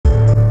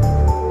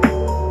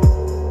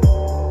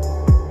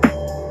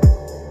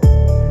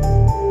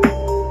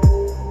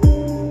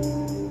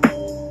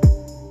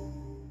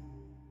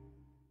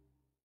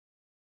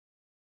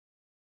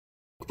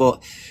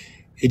but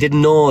he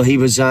didn't know he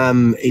was. He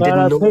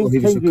didn't know he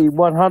was.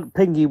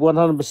 Pinky,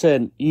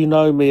 100%. You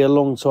know me a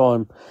long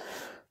time.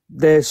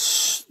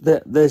 There's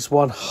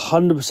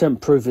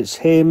 100% proof it's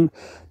him.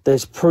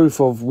 There's proof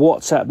of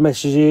WhatsApp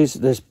messages.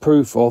 There's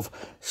proof of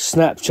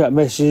Snapchat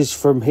messages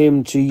from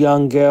him to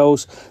young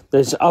girls.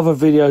 There's other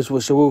videos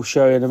which I will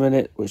show you in a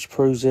minute, which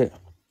proves it.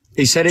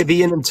 He said he'd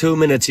be in 2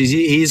 minutes.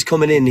 He's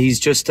coming in. He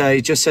just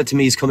said to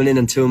me he's coming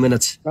in 2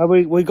 minutes. No,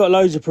 we got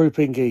loads of proof,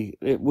 Pinky.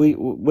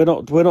 We're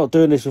not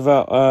doing this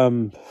without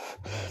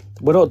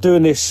we're not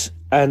doing this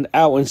and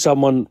outing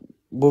someone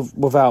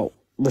without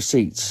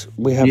receipts.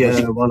 We have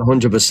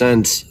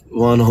 100%,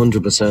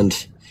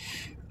 100%.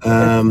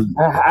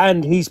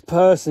 And he's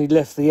personally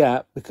left the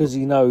app because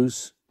he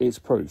knows it's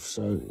proof,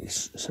 so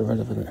it's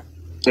irrelevant.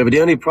 Yeah, but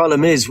the only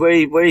problem is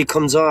where he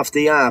comes off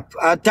the app.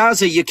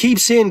 Dazza, you keep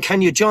saying,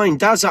 can you join?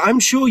 Dazza, I'm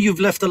sure you've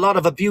left a lot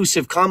of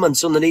abusive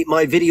comments underneath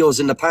my videos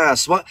in the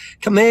past.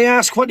 May I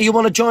ask, what do you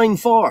want to join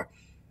for?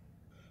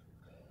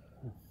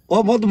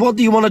 What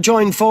do you want to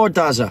join for,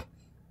 Dazza?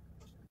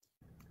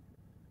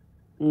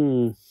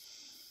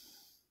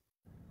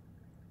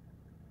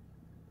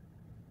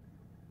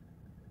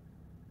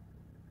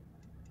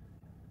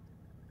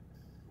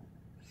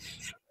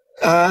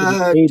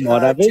 He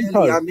might have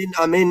info.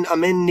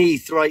 I'm in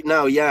Neath right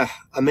now. Yeah,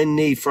 I'm in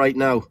Neath right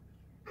now.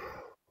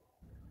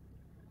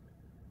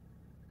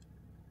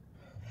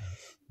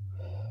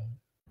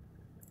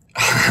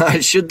 I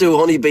should do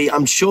Honeybee.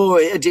 I'm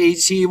sure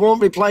he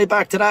won't reply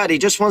back to that. He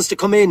just wants to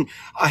come in.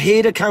 I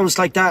hate accounts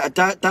like that.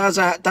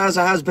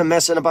 Dazza has been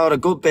messing about a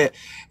good bit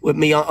with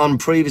me on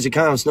previous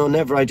accounts. No,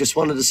 never. I just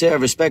wanted to say I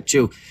respect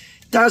you.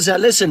 Dazza,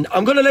 listen,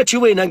 I'm going to let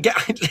you in and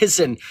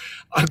listen,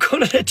 I'm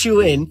going to let you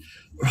in.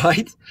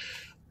 Right,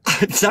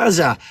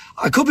 Dazza,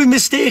 I could be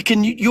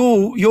mistaken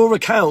your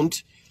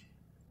account.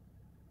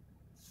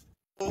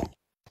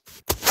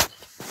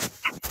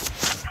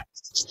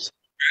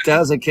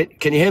 Dazza,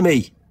 can you hear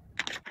me?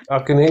 I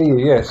can hear you,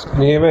 yes.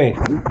 Can you hear me?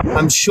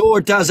 I'm sure,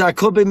 Dazza, I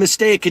could be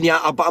mistaken. Yeah,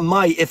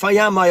 if I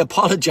am, I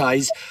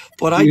apologise.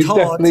 But I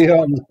thought... You definitely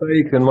are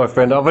mistaken, my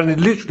friend. I've only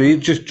literally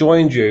just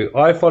joined you.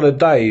 I follow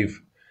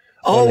Dave.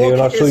 Oh,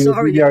 and I saw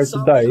your video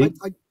today.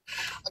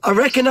 I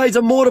recognise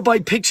a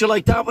motorbike picture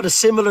like that with a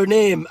similar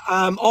name.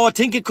 I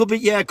think it could be,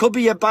 it could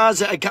be a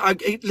Baz.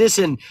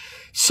 Listen,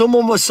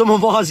 someone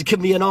was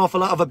giving me an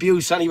awful lot of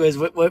abuse anyways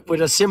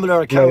with a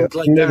similar account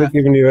like that. I've never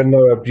given you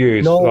no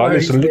abuse. No right,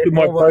 worries, listen, look at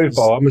my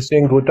profile. I'm a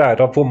single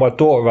dad. I've brought my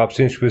daughter up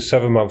since she was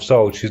 7 months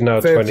old. She's now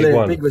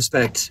 21. Big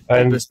respect.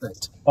 And big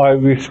respect. I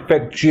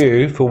respect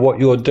you for what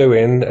you're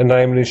doing and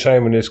naming and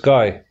shaming this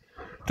guy.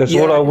 That's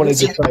all I wanted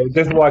to say.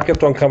 That's why I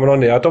kept on coming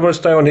on here. I don't want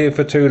to stay on here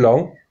for too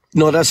long.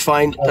 No, that's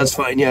fine. That's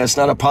fine. Yeah, it's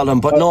not a problem.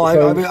 But no, I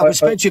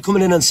respect you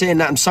coming in and saying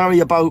that. I'm sorry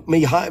about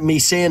me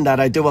saying that.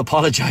 I do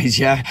apologise.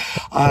 Yeah,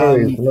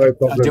 no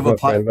problem, no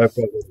problem.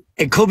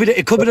 It could be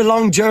the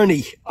long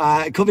journey.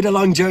 It could be the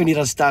long journey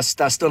that's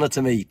done it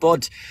to me.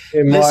 But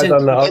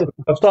listen, I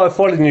started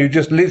following you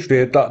just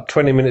literally about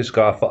 20 minutes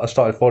ago. I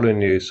started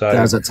following you. So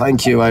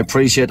thank you. I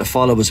appreciate the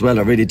follow as well.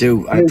 I really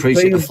do. I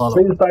appreciate the follow.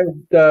 Please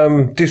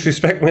don't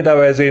disrespect me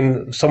though, as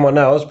in someone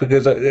else,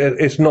 because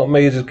it's not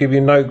me. Just give you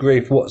no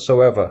grief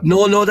whatsoever.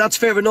 No, that's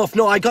fair enough.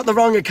 No, I got the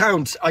wrong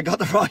account. Yeah,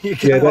 that's fine.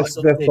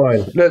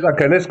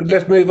 Okay,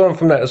 let's move on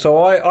from that.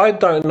 So I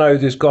don't know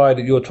this guy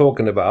that you're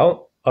talking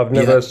about. I've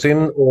never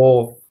seen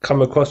or come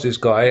across this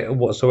guy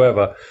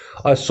whatsoever.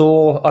 I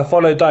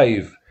follow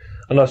Dave,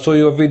 and I saw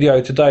your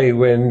video today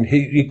when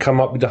he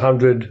come up with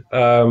 100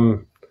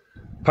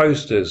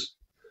 posters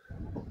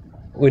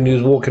when he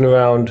was walking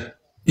around.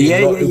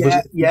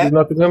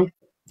 Nottingham.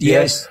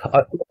 Yes.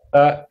 I saw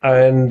that,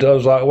 and I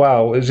was like,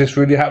 wow, is this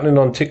really happening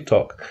on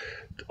TikTok?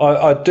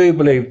 I do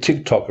believe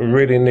TikTok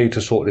really need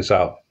to sort this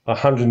out.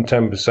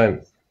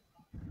 110%.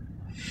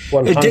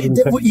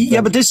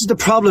 Yeah, but this is the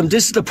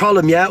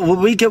problem. Yeah, well,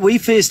 we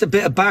faced a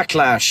bit of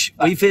backlash.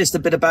 We faced a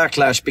bit of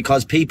backlash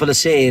because people are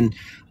saying,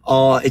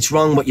 "Oh, it's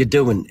wrong what you're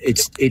doing.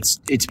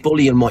 It's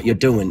bullying what you're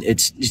doing.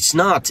 It's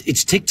not.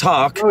 It's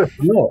TikTok. No,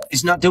 it's not.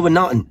 It's not doing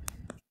nothing."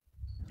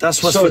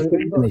 That's what's the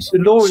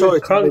law in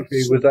this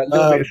country was that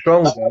little bit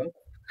stronger.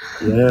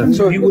 Yeah,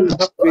 so you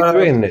wouldn't have to be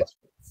doing this.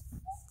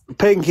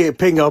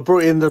 Ping, I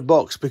brought it in the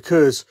box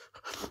because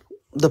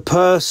the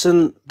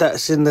person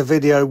that's in the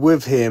video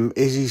with him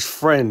is his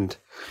friend.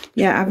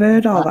 Yeah, I've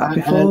heard all that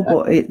before,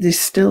 but there's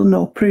still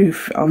no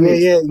proof of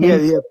it.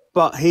 Yeah.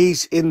 But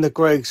he's in the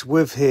Gregs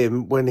with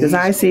him when he's... Because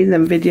I seen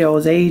them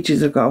videos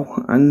ages ago,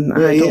 and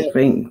I don't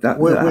think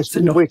that's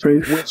enough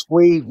proof. Which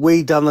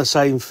we done the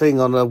same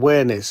thing on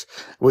awareness.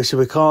 We said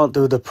we can't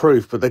do the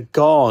proof, but the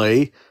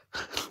guy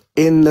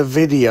in the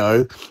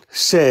video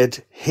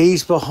said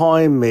he's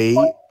behind me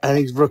and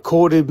he's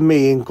recorded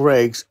me and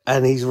Greg's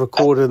and he's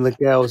recording the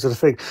girls and the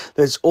thing.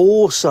 There's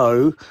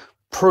also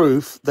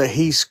proof that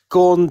he's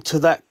gone to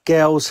that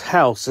girl's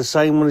house, the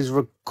same one he's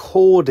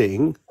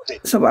recording.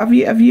 So have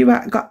you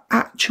got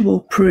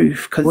actual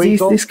proof? Because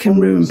this can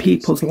ruin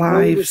people's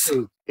lives.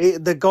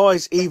 the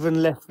guy's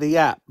even left the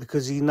app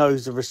because he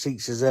knows the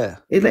receipts is there.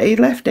 He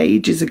left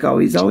ages ago.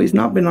 He's always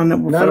not been on it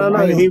for a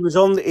while. He was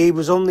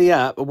on the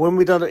app. When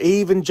we done it,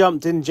 he even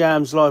jumped in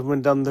Jam's live when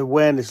we done the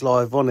awareness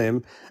live on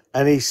him,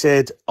 and he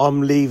said,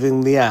 "I'm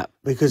leaving the app,"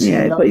 because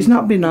but he's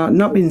not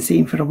been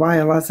seen for a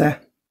while, has he?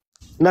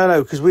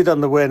 No, because we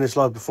done the awareness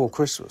live before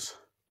Christmas.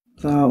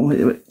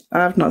 So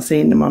I've not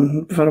seen him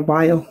on for a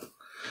while.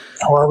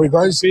 How are we,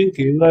 guys?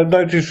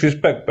 No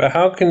disrespect, but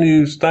how can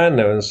you stand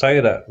there and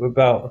say that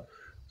without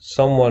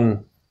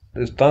someone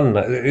that's done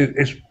that?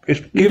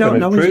 It's you don't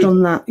know he's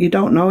done that. You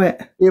don't know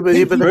it. Yeah, but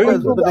the guy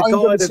in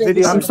the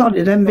video. I'm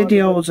sorry, them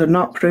videos are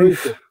not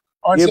proof.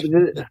 Yeah,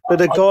 but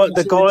the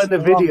guy in the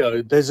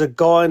video. There's a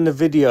guy in the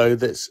video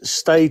that's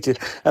stated,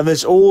 and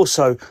there's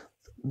also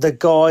the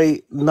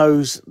guy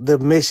knows the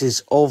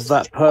missus of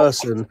that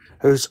person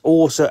who's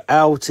also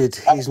outed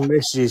his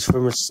messages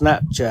from a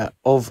Snapchat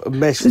of a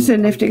message.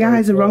 Listen, if the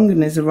guy's a wrong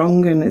un, he's a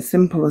wrong un. It's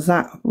simple as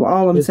that.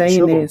 All I'm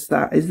saying is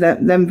that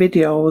them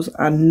videos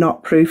are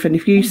not proof. And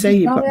if you say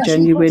you've got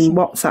genuine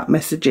WhatsApp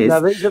messages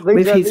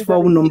with his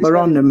phone number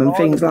on them and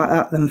things like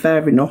that, then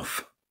fair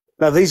enough.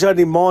 Now, these are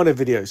only minor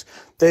videos.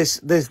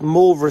 There's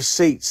more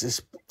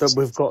receipts that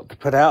we've got to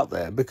put out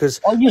there, because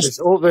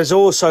there's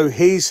also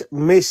his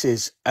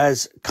missus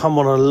has come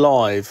on a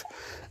live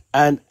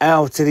and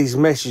outed his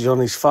message on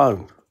his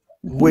phone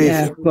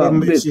with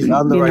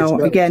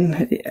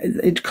again,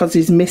 because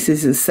his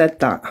missus has said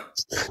that.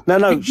 No.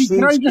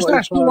 Can I just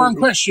ask you one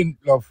question,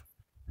 love?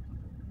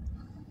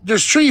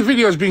 There's 3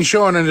 videos being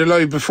shown in the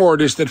live before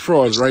this that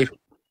froze, right?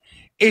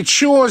 It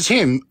shows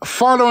him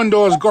following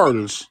those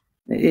girls.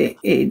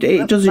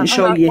 It doesn't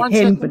show you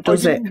him, but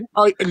does it?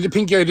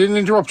 Pinky, I didn't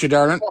interrupt you,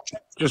 darling.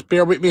 Just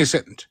bear with me a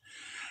second.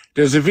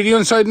 There's a video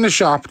inside in the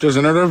shop. There's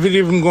another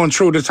video of him going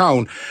through the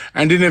town,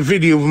 and then a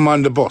video of him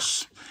on the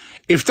bus.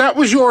 If that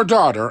was your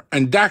daughter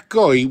and that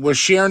guy was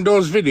sharing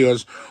those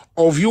videos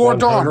of your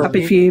daughter, I'd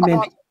be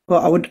fuming.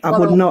 But I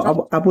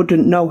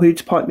wouldn't know who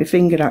to point my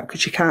finger at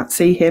because you can't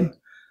see him.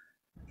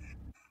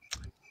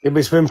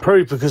 It's been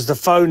proved because the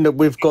phone that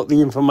we've got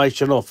the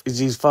information off is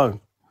his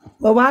phone.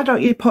 Well, why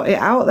don't you put it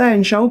out there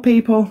and show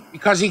people?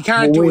 Because he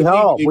can't do it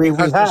legally,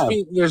 because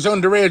there's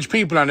underage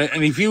people on it,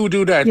 and if you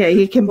do that... Yeah,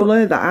 you can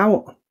blur that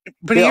out.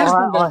 But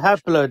I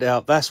have blurred it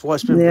out. That's why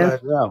it's been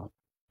blurred out.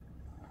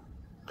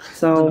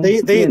 So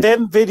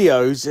them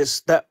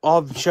videos that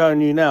I'm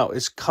showing you now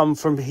is come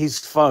from his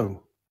phone.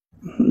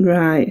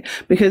 Right,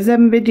 because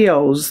them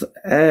videos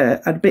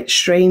are a bit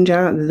strange,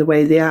 aren't they, the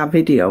way they are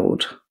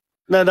videoed?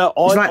 No,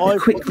 it's like they're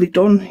quickly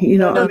done, you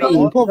know what I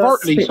mean?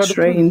 That's a bit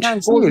strange.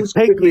 It's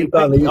quickly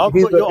done. He's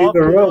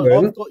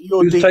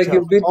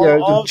taking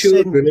videos of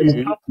children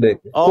in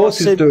public. Of course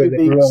he's doing it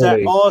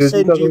wrongly. I'll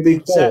send you the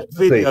exact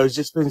videos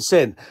that's been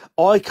sent.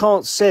 I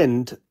can't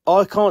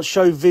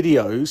show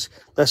videos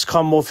that's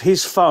come off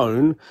his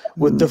phone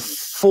with the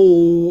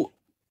full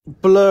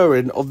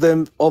blurring of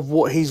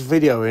what he's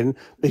videoing,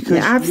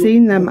 because I've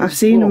seen them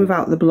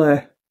without the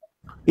blur.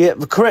 Yeah,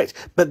 correct.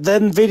 But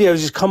then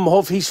videos has come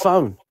off his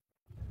phone.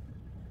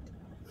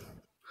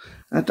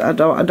 I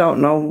don't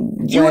know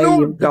where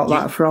you got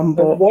that from,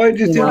 but why do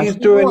you think he's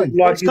doing it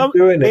like he's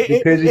doing it?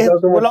 Because he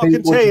doesn't want people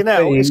to see. Well, I can tell you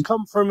now,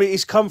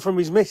 it's come from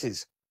his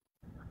missus.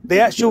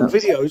 The actual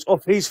videos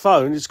off his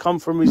phone has come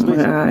from his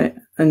missus. Right,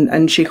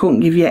 and she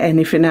couldn't give you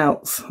anything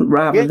else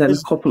rather than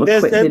a couple of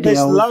quick videos.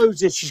 There's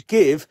loads that she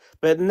give,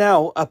 but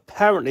now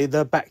apparently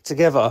they're back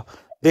together.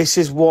 This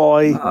is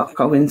why.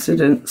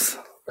 Coincidence.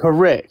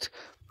 Correct.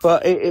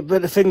 But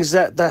the thing is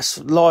that's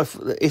life.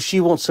 If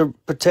she wants to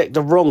protect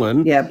the wrong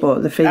one, but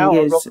the thing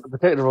is,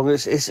 protect the wrong.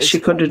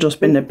 She could have just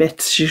been a bit.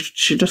 She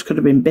just could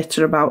have been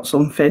bitter about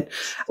something.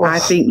 I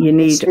think you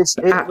need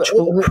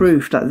actual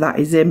proof that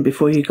is him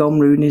before you go and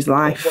ruin his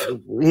life.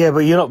 Yeah,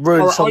 but you're not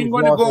ruining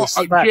someone's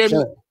life.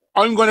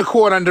 I'm going to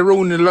quote on the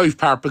ruining life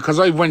part, because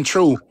I went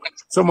through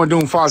someone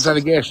doing false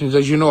allegations,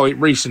 as you know,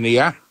 recently.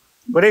 Yeah,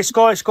 but this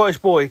Scottish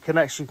boy can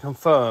actually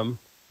confirm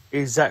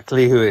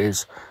exactly who it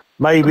is.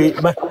 Maybe,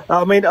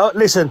 I mean,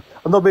 listen,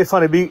 I'm not being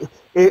funny, but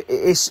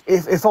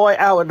if I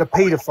outed a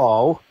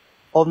paedophile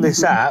on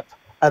this app,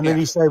 and then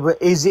you say, well,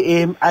 is it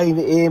him, ain't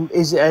it him,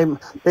 is it him?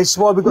 This is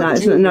why we've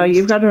got No,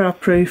 you've got to have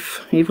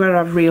proof. You've got to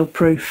have real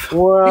proof.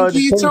 Well,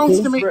 Pinky, it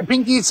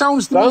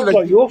sounds to me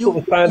like you're sort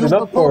of standing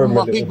up for him.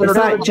 It's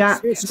like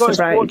Jack,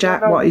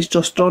 what he's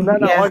just done.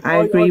 I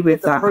agree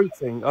with that.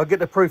 I get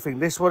the proofing.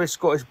 This is what a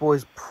Scottish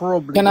boy's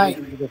probably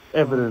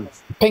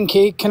evidence.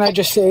 Pinky, can I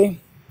just say,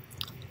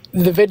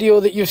 the video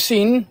that you've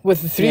seen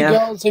with the 3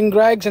 girls and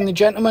Greg's and the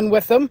gentleman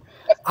with them,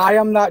 I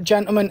am that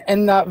gentleman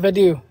in that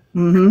video.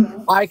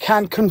 Mm-hmm. I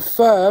can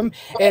confirm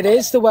it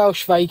is the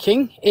Welsh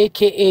Viking,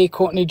 a.k.a.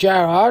 Courtney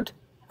Gerrard.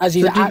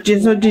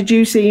 Did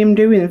you see him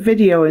doing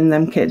video in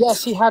them kids?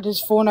 Yes, he had his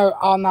phone out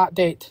on that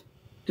date.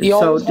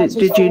 So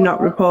did you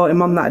not report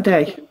him on that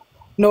day?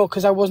 No,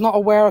 because I was not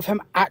aware of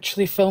him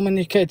actually filming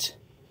the kids.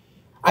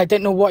 I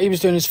didn't know what he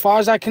was doing. As far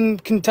as I can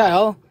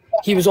tell,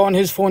 he was on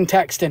his phone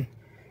texting.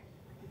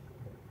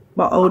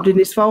 What, holding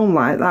his phone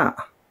like that?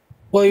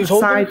 Well, he was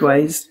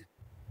sideways.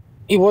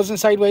 He wasn't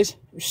sideways.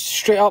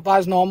 Straight up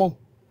as normal.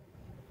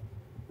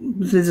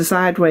 There's a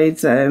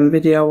sideways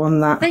video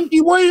on that.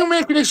 Pinky, why are you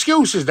making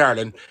excuses,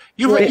 darling?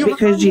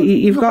 Because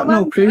you've got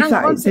no proof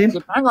that it's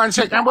him. Hang on a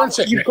second, one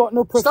second. You've got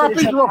no proof Stop that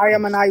it's him. interrupting. I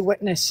am an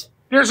eyewitness.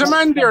 There's a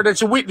man there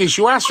that's a witness.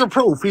 You asked for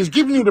proof. He's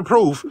giving you the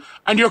proof,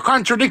 and you're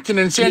contradicting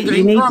and saying that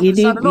he's wrong.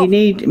 You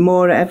need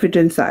more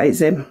evidence that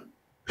it's him.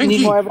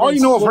 Pinky, I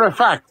know for a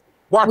fact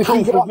what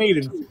proof is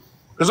needed.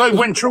 Because I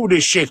went through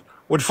this shit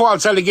with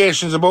false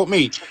allegations about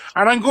me.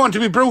 And I'm going to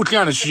be brutally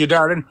honest with you,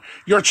 darling.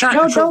 You're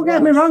chatting. Don't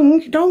get me wrong.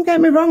 Don't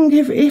get me wrong.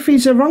 If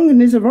he's a wrong un,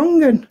 he's a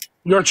wrong un.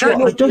 You're chatting.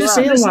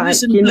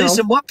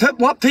 Listen,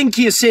 what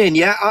Pinky is saying,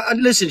 yeah.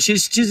 Listen,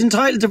 she's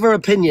entitled to her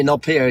opinion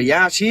up here,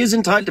 yeah. She is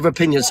entitled to her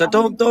opinion. So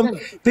don't.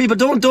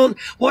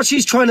 What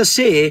she's trying to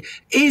say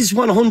is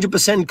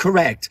 100%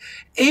 correct.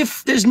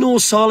 If there's no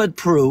solid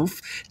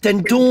proof,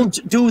 then don't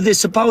do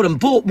this about him.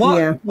 But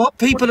what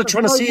people are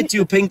trying to say to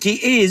you, Pinky,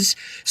 is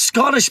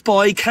Scottish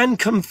Boy can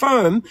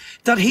confirm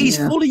that he's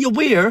fully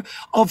aware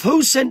of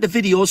who sent the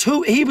videos,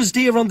 who he was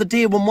there on the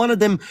day when one of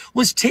them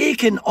was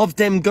taken of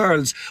them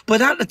girls.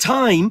 But at the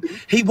time,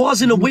 he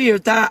wasn't aware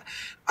that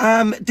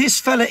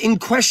this fella in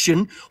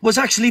question was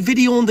actually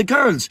videoing the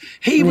girls.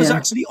 He was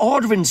actually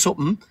ordering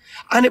something.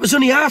 And it was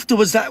only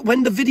afterwards that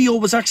when the video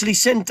was actually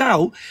sent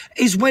out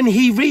is when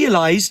he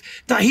realised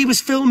that he was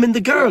filming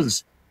the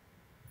girls.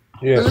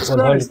 Yeah,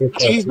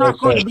 he's not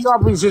going to be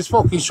obvious as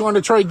fuck. He's trying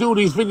to try to do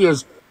these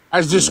videos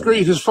as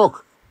discreet as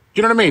fuck.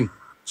 Do you know what I mean?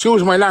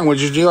 Excuse my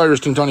language, is the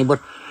Irish thing, Tony,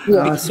 but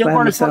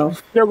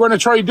they're going to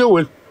try to do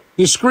it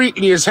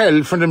discreetly as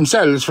hell for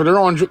themselves, for their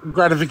own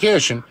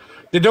gratification.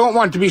 They don't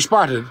want to be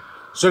spotted,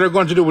 so they're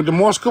going to do it the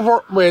most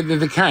covert way that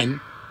they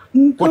can.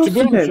 But to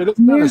be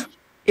honest,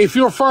 if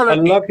you're following...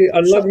 Unlucky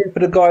for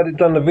the guy that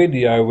done the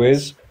video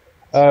is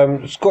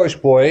Scottish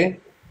Boy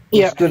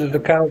stood at the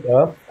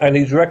counter and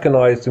he's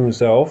recognised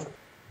himself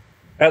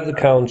at the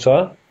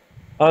counter,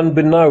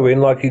 unbeknowing,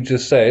 like he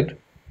just said,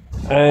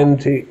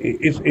 and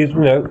he's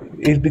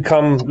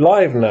become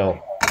live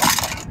now.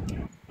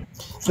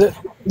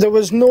 There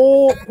was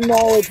no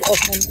knowledge of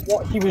him,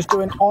 what he was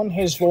doing on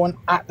his phone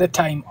at the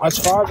time. As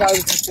far as I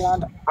was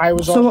concerned, I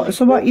was on...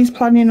 So what he's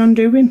planning on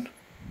doing?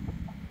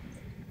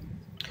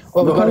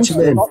 Well, we've got to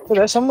get up to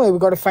this, haven't we?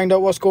 We've got to find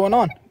out what's going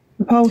on.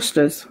 The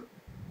posters.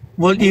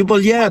 Well,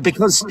 yeah,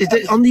 because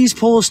on these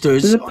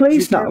posters... There's the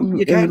police not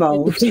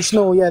involved. The police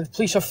know, the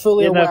police are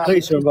fully aware. The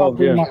police are involved,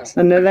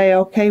 And are they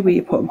okay with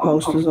you putting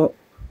posters up?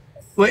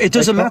 Well, it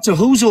doesn't matter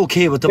who's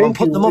okay with them. I'm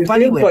putting them up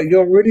anyway. Like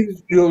you're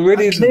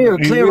really clear.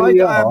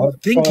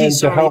 Pinky,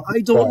 sorry,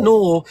 I don't out.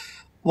 know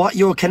what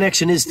your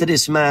connection is to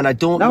this man. I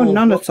don't know. No,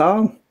 none at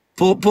all.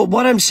 But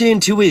what I'm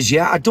saying too is,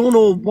 I don't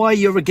know why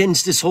you're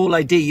against this whole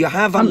idea. You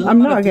have I'm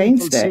not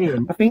against it.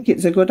 I think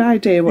it's a good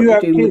idea what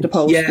you do with the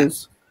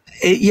posters.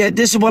 Yeah,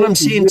 this is what I'm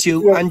saying to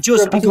you. And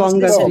just as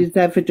long as there's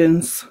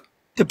evidence.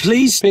 The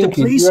police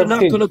are not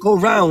going to go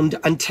round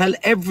and tell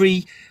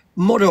every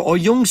mother or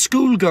young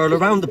schoolgirl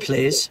around the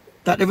place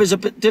that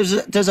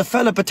there's a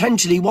fella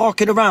potentially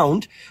walking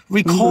around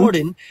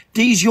recording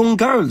these young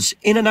girls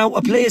in and out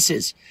of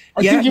places.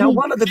 Now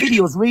one of the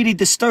videos really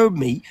disturbed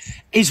me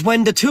is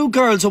when the two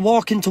girls are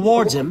walking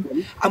towards him,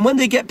 and when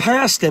they get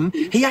past him,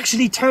 he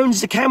actually turns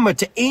the camera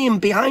to aim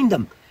behind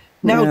them.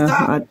 Now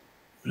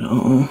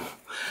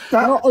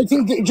I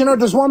think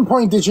there's one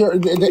point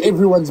that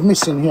everyone's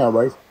missing here,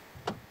 right?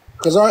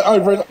 Because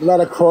I've read a lot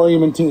of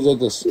crime and things like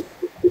this.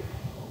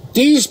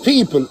 These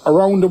people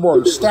around the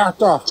world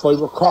start off by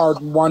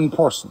recording one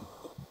person,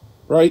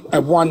 right,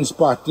 at one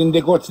spot, then they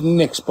go to the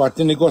next spot,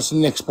 then they go to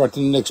the next spot,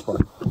 and the next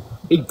spot.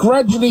 It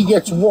gradually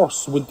gets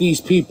worse with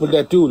these people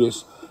that do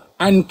this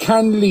and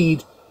can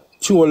lead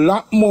to a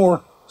lot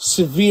more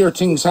severe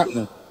things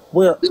happening.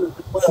 Where,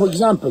 for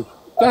example,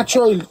 that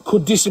child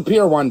could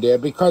disappear one day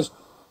because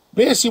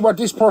basically what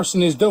this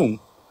person is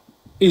doing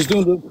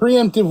the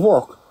preemptive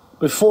work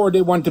before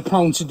they want to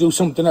pounce to do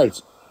something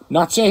else.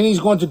 Not saying he's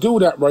going to do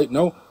that right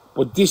now,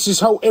 but this is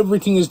how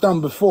everything is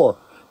done before.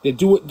 They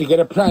do it, they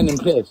get a plan in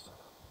place.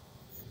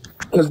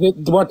 Because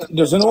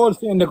there's an old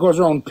thing that goes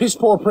around, piss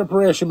poor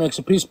preparation makes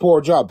a piss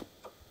poor job.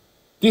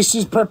 This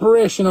is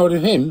preparation out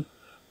of him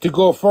to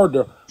go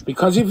further.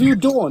 Because if you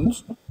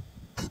don't,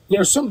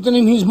 there's something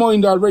in his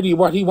mind already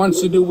what he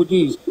wants to do with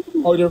these.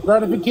 Either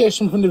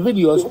gratification from the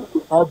videos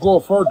or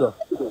go further.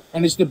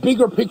 And it's the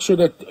bigger picture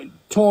that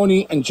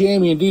Tony and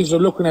Jamie and these are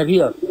looking at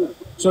here.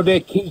 So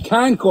he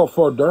can't go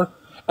further.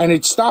 And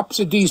it stops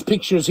at these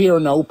pictures here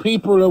now.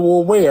 People are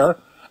aware,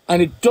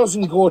 and it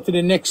doesn't go to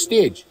the next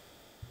stage.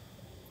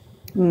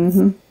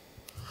 No,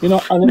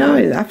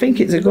 I think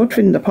it's a good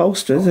thing, the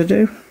posters, I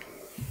do.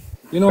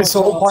 It's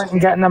the whole point in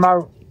getting them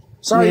out.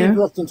 Sorry,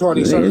 interrupting,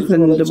 Tony.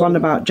 And the one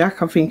about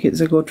Jack, I think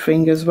it's a good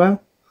thing as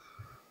well.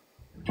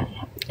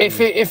 If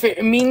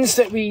it means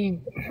that we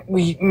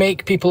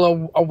make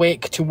people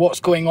awake to what's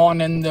going on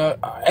in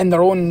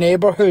their own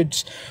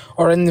neighbourhoods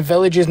or in the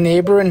villages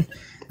neighbouring,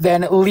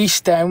 then at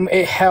least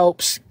it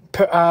helps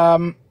put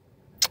an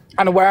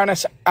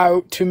awareness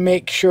out to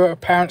make sure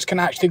parents can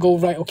actually go,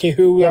 right, okay,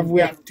 who have we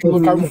have to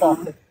look out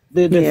for?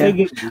 the thing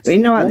is, but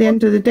at the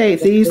end of the day,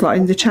 if these lot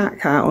in the chat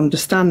can't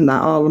understand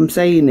that, all I'm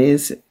saying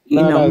is,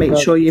 make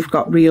sure you've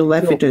got real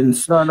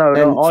evidence.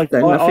 No, I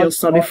feel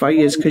sorry for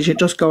you because you're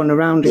just going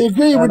around it,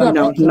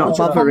 not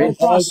bothering.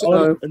 I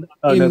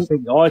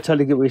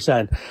totally get what you're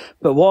saying.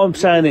 But what I'm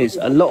saying is,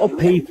 a lot of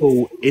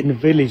people in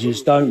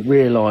villages don't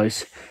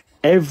realise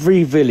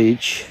every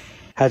village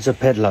has a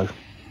pedalo.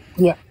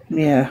 Yeah.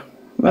 Yeah.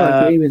 Well,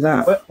 I agree with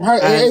that.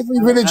 Every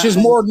village has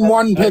more than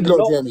one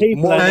pedalo,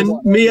 Jamie.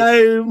 And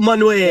Mio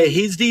Manuel,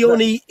 he's the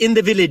only in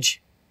the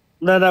village.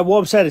 No, what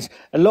I'm saying is,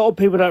 a lot of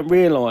people don't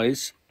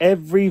realise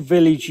every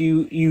village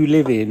you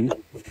live in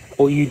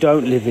or you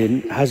don't live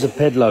in has a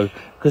pedalo,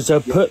 because they're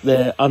put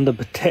there under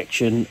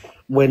protection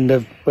when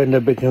they've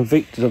been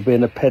convicted of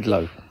being a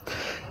pedalo.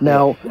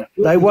 Now,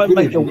 they won't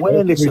make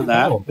awareness of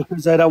that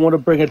because they don't want to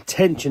bring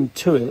attention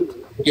to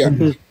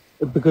it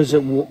because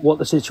of what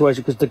the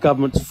situation, because the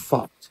government's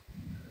fucked.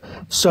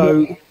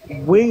 So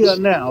we are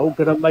now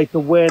going to make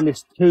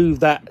awareness to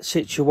that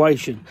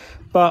situation.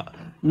 But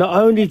not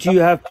only do you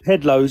have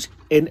pedlos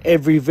in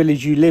every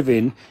village you live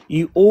in,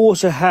 you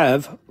also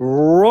have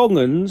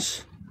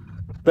wrong-uns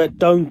that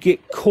don't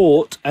get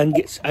caught and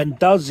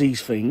does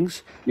these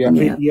things,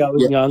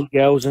 videoing young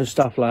girls and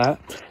stuff like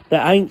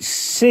that ain't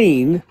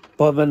seen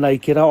by the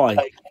naked eye.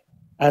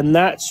 And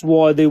that's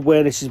why the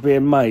awareness is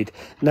being made.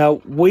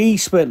 Now, we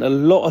spent a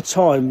lot of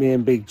time, me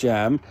and Big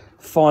Jam,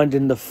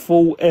 finding the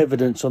full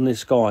evidence on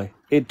this guy.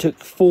 It took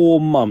 4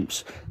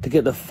 months to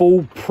get the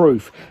full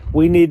proof.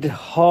 We needed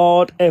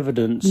hard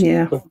evidence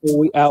before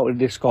we outed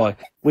this guy.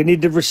 We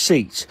needed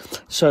receipts.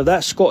 So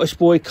that Scottish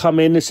boy come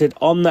in and said,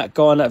 I'm that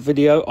guy in that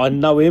video. I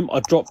know him.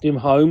 I dropped him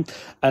home.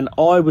 And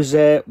I was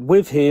there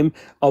with him.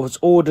 I was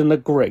ordering a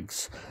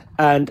Greggs.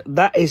 And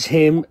that is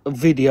him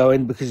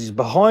videoing, because he's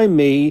behind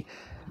me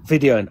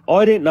videoing.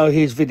 I didn't know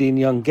he was videoing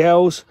young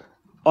girls.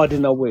 I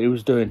didn't know what he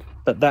was doing.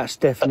 But that's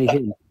definitely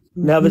him.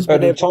 Now, there's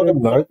at the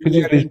time, though, because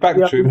he had his back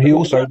to him, he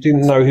also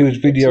didn't know he was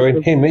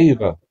videoing him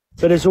either.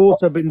 But there's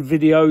also been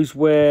videos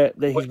where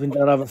he's been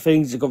doing other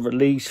things that got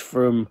released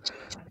from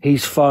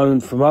his phone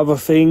from other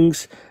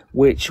things,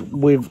 which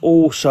we've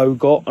also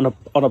got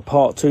on a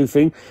part 2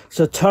 thing.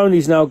 So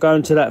Tony's now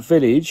going to that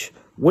village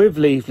with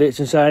leaflets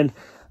and saying,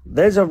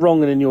 there's a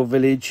wronging in your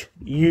village.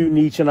 You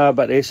need to know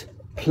about this.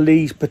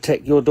 Please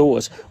protect your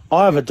daughters.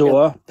 I have a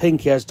daughter.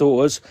 Pinky has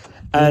daughters.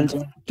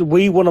 And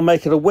we want to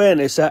make an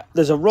awareness that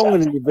there's a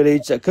wronging in your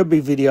village that could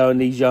be videoing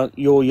these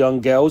your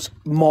young girls,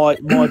 my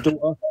daughter,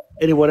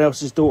 anyone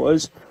else's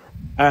daughters,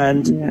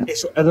 and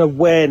it's an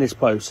awareness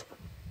post.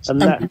 And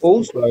that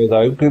also,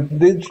 though,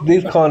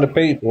 these kind of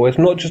people, it's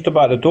not just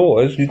about the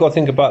daughters. You've got to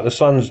think about the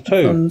sons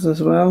too. Sons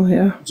as well,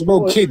 yeah. It's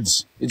about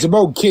kids. It's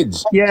about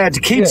kids. Yeah, the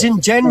kids in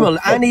general.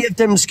 Any of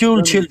them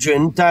school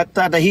children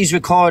that he's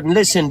recording.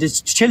 Listen,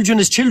 it's children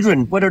is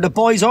children, whether the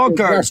boys or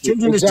girls.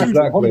 Children is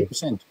children.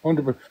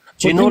 100%.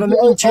 Do you know what I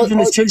mean? Children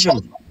is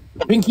children.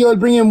 Pinky, I'll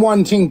bring in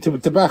one thing to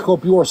back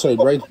up your side,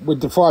 right,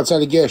 with the false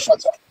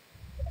allegations.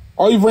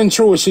 I went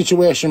through a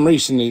situation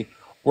recently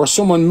where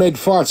someone made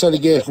false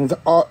allegations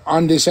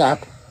on this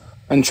app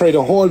and tried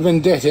a whole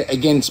vendetta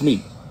against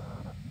me,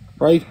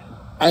 right?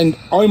 And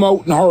I'm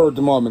out in her at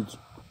the moment.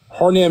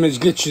 Her name is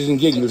Glitches and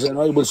Giggles, and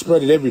I will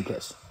spread it every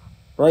place,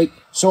 right?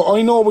 So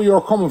I know where you're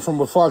coming from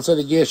with false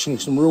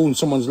allegations and ruin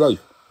someone's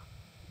life.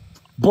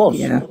 But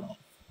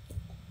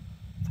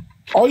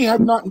I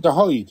had nothing to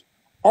hide.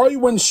 I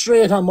went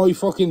straight on my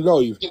fucking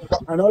live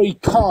and I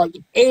called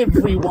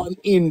everyone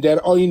in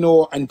that I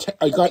know, and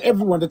I got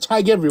everyone to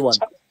tag everyone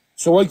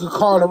so I could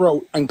call her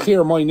out and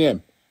clear my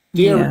name.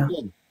 There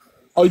again.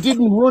 I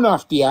didn't run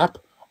off the app.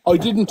 I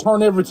didn't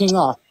turn everything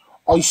off.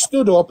 I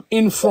stood up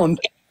in front,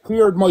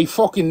 cleared my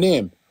fucking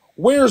name.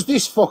 Where's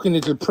this fucking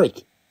little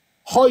prick?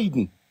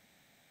 Hiding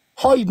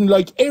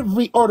like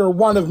every other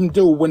one of them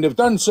do. When they've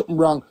done something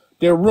wrong,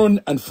 they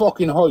run and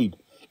fucking hide.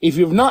 If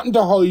you've nothing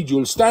to hide,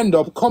 you'll stand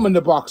up, come in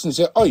the box and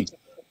say, "Oi,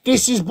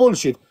 this is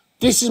bullshit.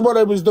 This is what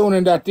I was doing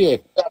in that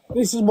day.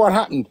 This is what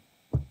happened."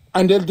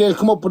 And they'll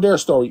come up with their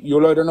story.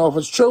 You'll either know if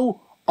it's true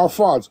or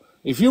false.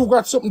 If you've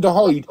got something to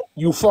hide,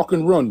 you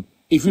fucking run.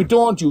 If you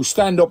don't, you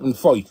stand up and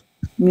fight.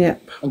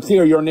 Yep. And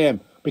clear your name.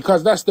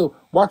 Because that's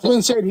what's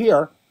been said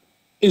here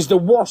is the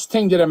worst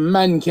thing that a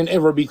man can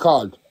ever be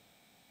called.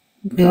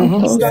 Stand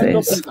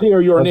up and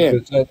clear your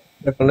name.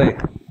 Definitely.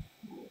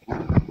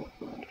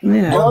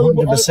 Yeah, I will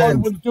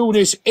do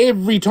this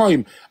every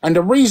time. And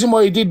the reason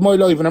why I did my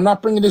live, and I'm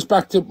not bringing this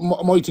back to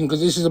my thing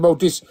because this is about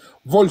this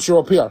vulture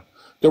up here.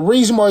 The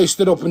reason why I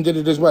stood up and did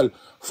it as well,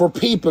 for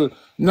people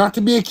not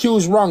to be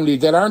accused wrongly,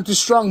 that aren't as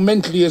strong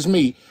mentally as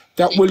me,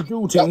 that will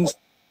do things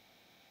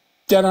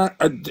that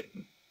aren't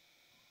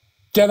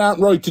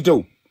right to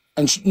do,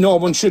 and no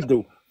one should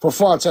do, for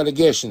false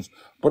allegations.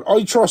 But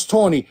I trust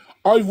Tony.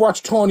 I've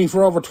watched Tony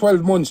for over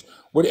 12 months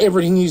with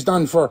everything he's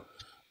done for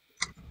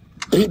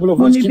people of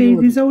his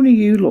community. It's only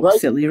you look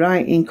silly,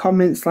 right? In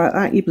comments like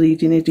that, you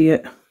bleeding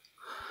idiot.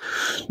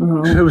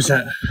 Oh. Who was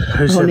that?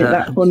 Who said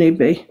that?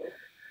 Honeybee.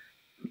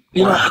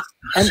 You know,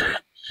 and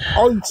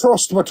I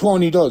trust what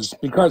Tony does,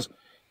 because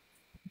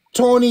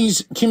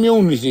Tony's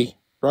community,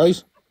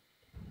 right,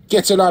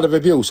 gets a lot of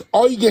abuse.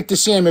 I get the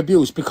same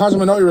abuse because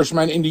I'm an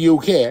Irishman in the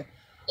UK.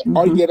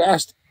 I get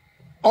asked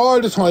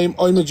all the time,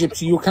 I'm a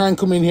gypsy, you can't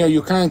come in here,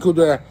 you can't go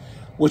there,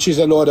 which is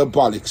a load of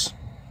bollocks.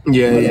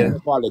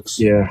 Bollocks.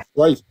 Yeah.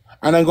 Right?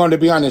 And I'm going to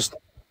be honest,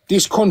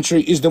 this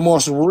country is the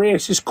most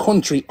racist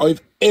country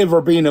I've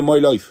ever been in my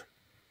life.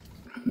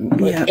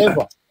 Yeah.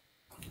 Ever.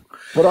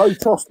 But I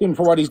trust him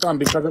for what he's done,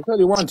 because I'll tell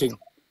you one thing.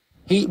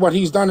 What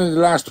he's done in the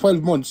last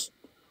 12 months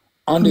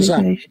on this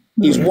app,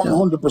 he's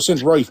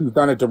 100% right. He's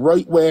done it the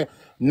right way,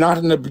 not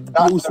in an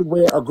abusive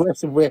way,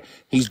 aggressive way.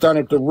 He's done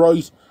it the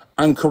right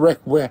and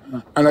correct way.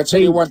 And I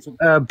tell you one thing.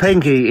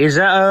 Pinky, is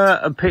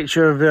that a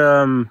picture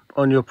of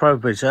on your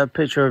profile? Is that a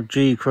picture of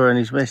G Crew and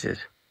his missus?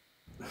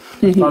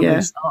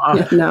 Yeah.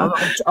 No.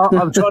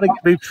 I'm trying to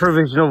be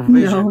provisional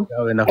vision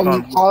going. I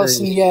can't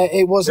Alison, yeah,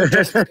 it wasn't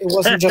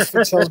just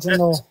for children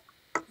though.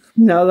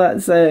 No,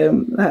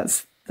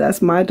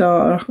 that's my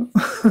daughter.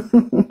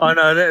 I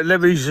know.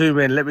 Let me zoom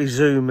in. Let me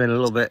zoom in a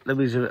little bit. Let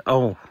me zoom in.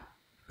 Oh.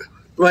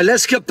 Right,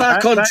 let's get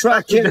back on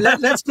track here.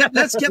 Let's get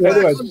back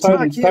on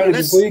track here.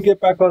 Before you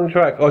get back on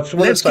track, I just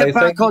want to say, let's get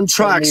back on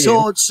track.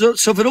 So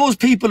for those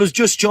people who's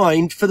just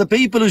joined,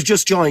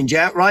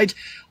 yeah, right?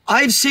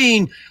 I've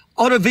seen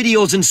other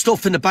videos and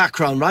stuff in the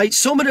background, right?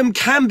 Some of them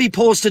can be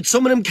posted,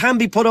 some of them can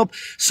be put up,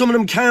 some of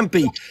them can't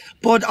be.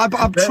 But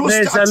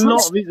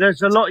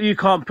there's a lot you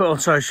can't put on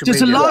social media.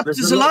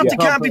 There's a lot that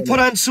can't be put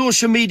on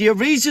social media.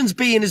 Reasons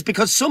being is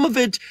because some of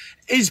it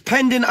is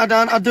pending.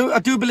 I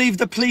do believe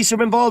the police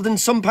are involved in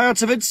some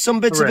parts of it, some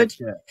bits of it.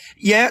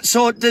 Yeah.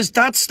 So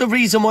that's the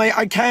reason why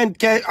I can't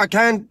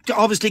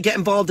obviously get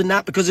involved in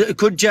that, because it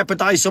could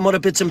jeopardize some other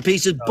bits and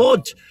pieces.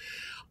 But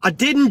I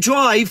didn't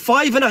drive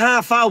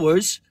 5.5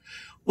 hours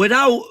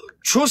without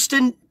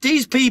trusting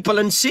these people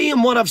and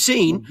seeing what I've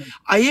seen.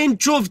 I ain't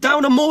drove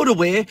down a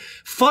motorway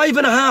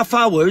 5.5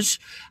 hours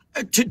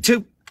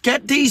to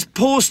get these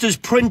posters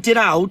printed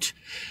out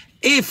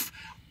if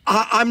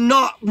I'm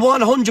not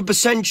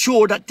 100%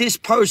 sure that this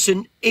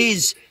person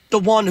is the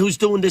one who's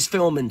doing this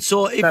filming.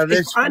 So if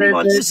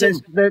anyone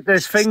listens,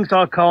 there's things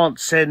I can't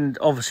send.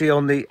 Obviously,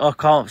 I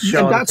can't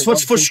show. And that's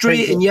what's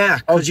frustrating, yeah.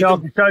 I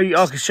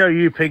can show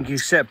you, Pinky,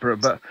 separate.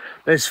 But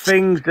there's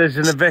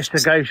an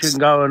investigation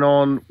going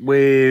on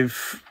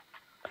with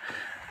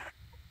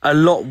a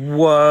lot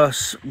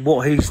worse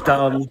what he's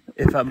done,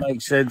 if that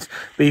makes sense.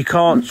 But we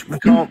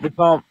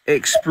can't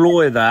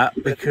exploit that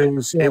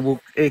because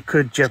it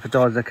could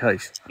jeopardise the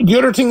case. The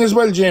other thing as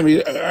well,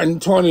 Jamie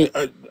and Tony,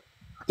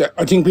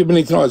 I think people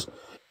need to know is,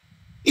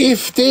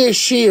 if they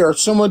share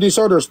some of this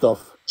other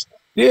stuff,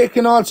 they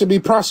can also be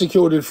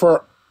prosecuted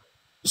for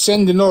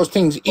sending those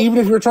things. Even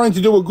if you're trying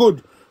to do a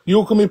good,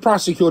 you can be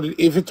prosecuted.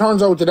 If it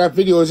turns out that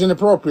video is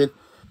inappropriate,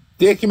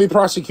 they can be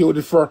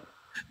prosecuted for.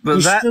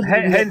 But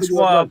hence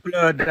why I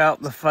blurred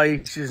out the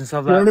faces and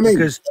stuff like that,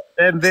 because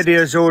them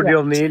videos are already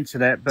on the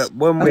internet. But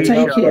when I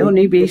take it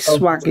only be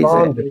swag, is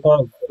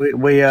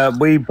it?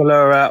 We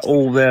blur out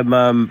all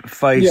them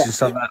faces and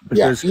stuff like that,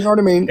 because you know what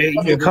I mean.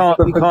 You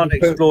can't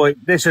exploit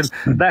this, and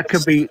that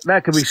could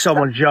be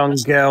someone's young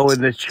girl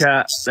in the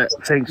chat that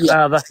thinks,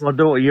 that's my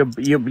daughter.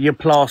 You're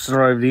plastering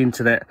her over the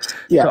internet.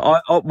 Yeah. So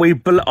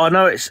I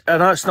know it's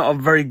not a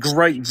very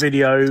great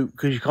video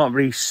because you can't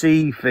really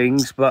see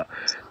things, but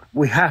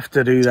we have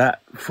to do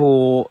that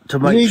to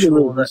make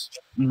sure that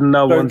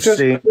no one's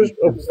seeing.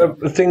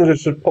 The thing that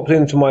just popped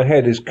into my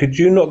head is, could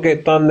you not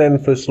get done then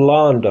for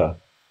slander?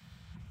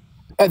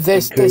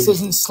 This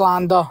isn't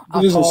slander.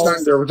 It isn't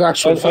slander. It's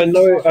actually. I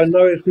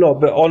know it's not,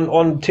 but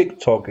on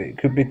TikTok it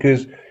could,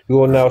 because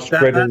you're now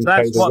spreading.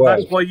 That's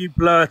why you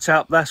blurt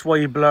out. That's why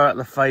you blur out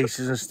the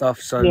faces and stuff.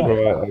 So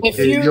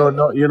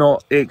you're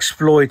not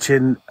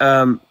exploiting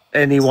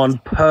anyone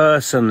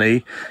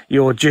personally.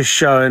 You're just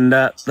showing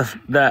that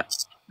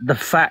the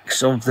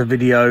facts of the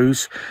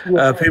videos.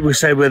 People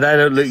say, well, they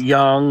don't look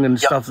young and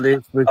stuff like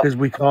this because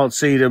we can't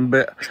see them,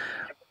 but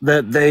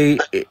that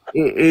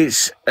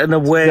it's an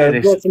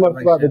awareness. Not so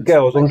much about the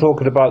girls. I'm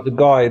talking about the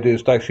guy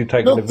who's actually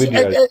taking the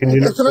video.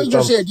 Can I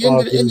just say, at the end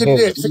of the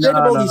day, forget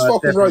about his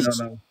fucking rights.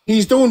 No.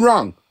 He's doing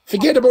wrong.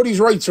 Forget about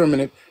his rights for a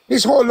minute.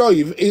 This whole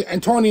live,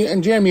 and Tony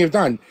and Jamie have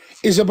done,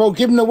 is about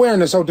giving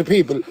awareness out to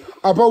people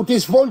about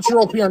this vulture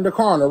up here in the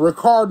corner,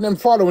 recording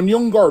and following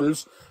young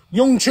girls,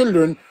 young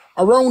children,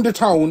 around the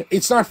town.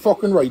 It's not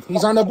fucking right.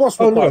 He's on a bus.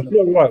 Oh no,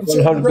 you're right.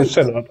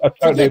 100%. I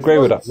totally agree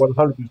with that.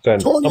 100%.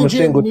 Tony and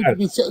Jamie need to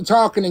be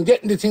talking and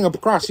getting the thing up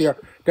across here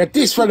that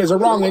this fella's a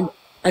wrong,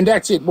 and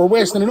that's it. We're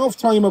wasting enough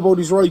time about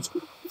his rights.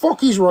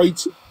 Fuck his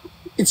rights.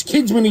 It's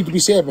kids we need to be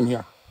saving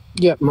here.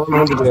 Yeah.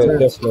 Yeah,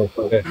 definitely.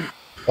 Yeah.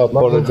 I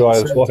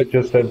apologise what I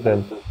just said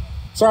then.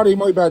 Sorry,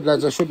 my bad,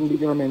 lads. I shouldn't be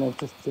doing that.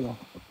 Just,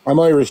 I'm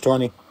Irish,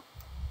 Tony.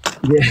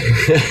 Yeah.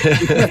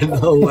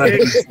 No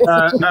worries.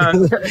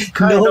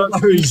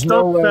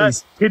 No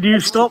worries. Can you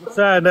stop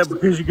saying that,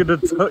 because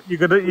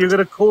you're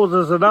gonna cause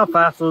us enough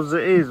hassle as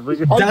it is?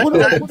 We're down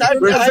the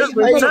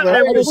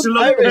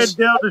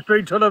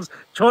street trying to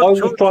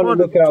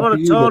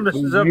tarnish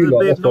us as being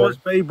nice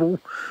people.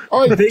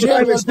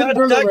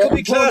 That could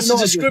be classed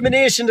as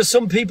discrimination to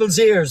some people's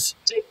ears.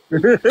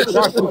 What,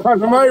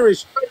 because I'm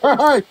Irish?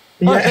 I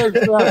heard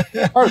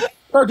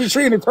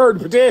 33 and a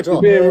third potato.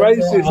 You're being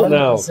racist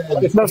now.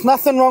 There's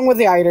nothing wrong with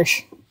the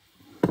Irish.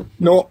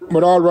 No,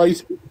 we're all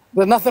right.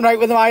 There's nothing right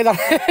with them either.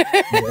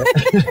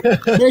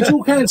 Mate,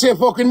 you can't say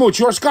fucking much.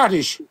 You're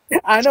Scottish.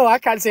 I know, I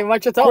can't say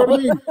much at all. What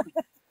do you mean?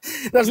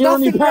 There's You're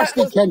only nothing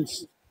plastic, Kent.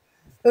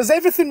 There's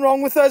everything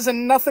wrong with us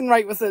and nothing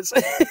right with us.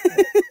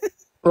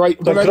 Right,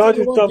 but can I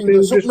just jump in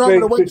there's something just wrong very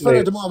with the white fella quickly?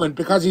 at the moment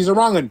because he's a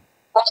wrong'un.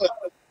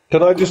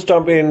 Can I just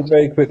jump in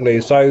very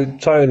quickly? So,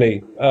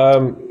 Tony,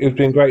 it's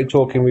been great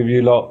talking with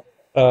you lot.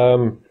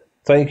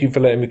 Thank you for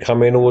letting me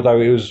come in,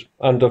 although it was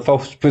under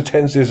false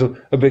pretenses at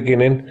the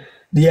beginning.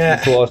 Yeah.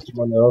 Before I was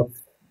someone else.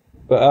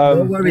 But,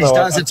 No worries,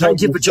 Dazza.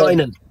 Thank you for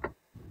joining.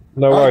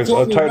 No worries.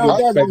 I I totally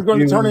was going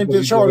to turn into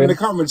a show in the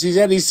comments. He's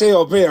Eddie C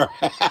up here.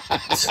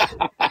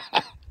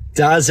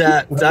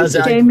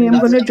 Dazza. Jamie, I'm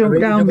going to jump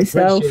down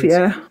myself,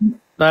 yeah.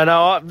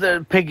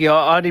 No, Piggy,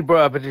 I only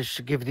brought up it just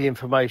to give the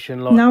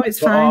information. Like, No, it's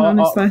fine,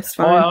 honestly, it's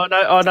fine.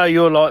 I know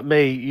you're like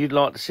me. You'd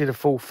like to see the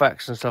full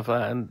facts and stuff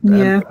like that. And,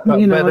 Yeah,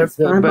 it's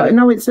fine. But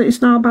no,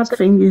 it's not a bad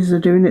thing you're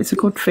doing. It's a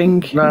good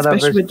thing,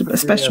 especially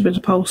with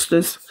the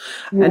posters.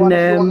 You want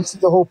to see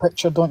the whole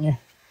picture, don't you?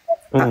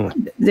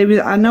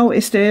 I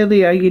noticed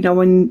earlier,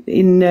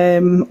 in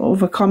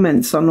other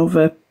comments on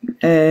other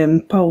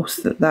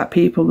posts that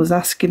people was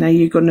asking, are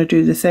you going to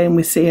do the same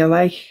with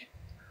CLA?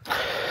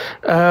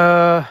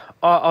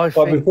 I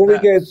But think before we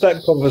get into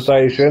that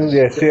conversation,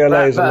 yeah,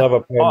 CLA is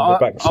another pain in the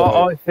backside.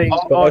 I think.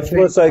 But I just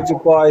want to say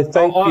goodbye.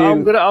 Thank you.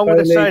 I'm gonna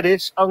Tony. say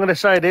this. I'm gonna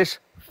say this.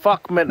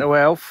 Fuck mental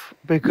health,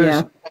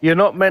 because you're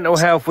not mental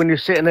health when you're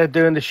sitting there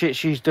doing the shit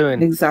she's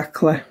doing.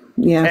 Exactly.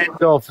 Yeah.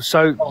 End of.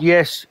 So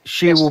yes,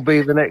 she will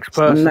be the next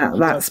person.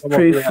 And that's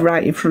proof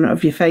right in front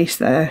of your face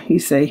there. You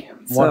see.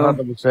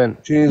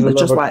 100%.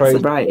 Just like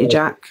sobriety,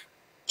 Jack.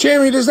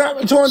 Jamie, does that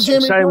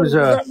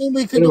mean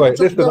we can Anyway,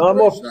 listen, I'm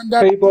off,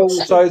 people,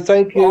 so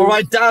thank you. All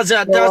right,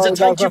 Dazza,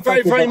 thank you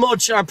very, very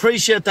much. I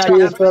appreciate that.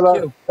 Cheers, Thank fella.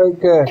 you.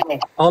 Take care.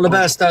 All the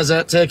best,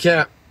 Dazza. Take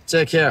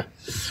care.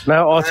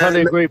 No, I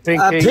totally agree,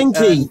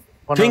 Pinky.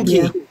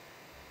 Pinky.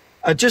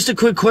 Just a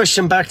quick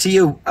question back to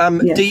you.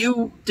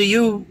 Do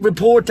you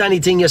report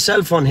anything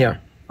yourself on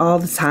here? All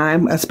the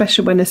time,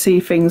 especially when I see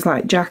things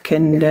like Jack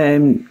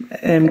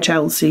and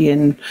Chelsea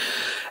and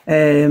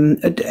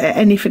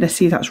anything I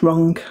see that's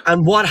wrong.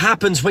 And what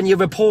happens when you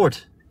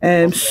report?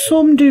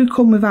 Some do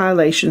come with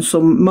violations,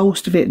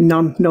 most of it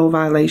no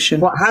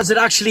violation. Well, has it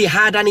actually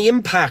had any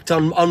impact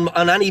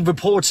on any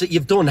reports that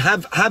you've done?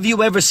 Have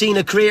you ever seen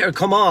a creator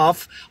come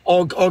off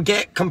or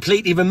get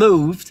completely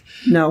removed?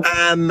 No.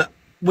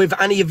 With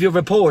any of your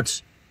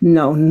reports?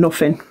 No,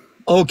 nothing.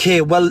 Okay,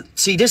 well,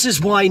 see, this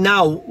is why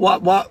now,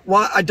 what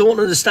I don't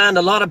understand,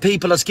 a lot of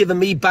people that's giving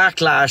me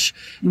backlash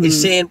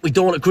is saying we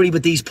don't agree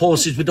with these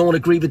posters, we don't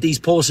agree with these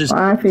posters.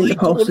 I think the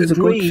poster is a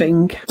good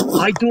thing.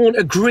 I don't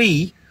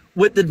agree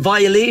with the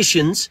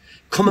violations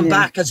coming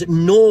back as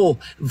no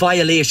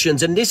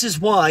violations, and this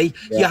is why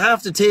you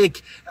have to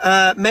take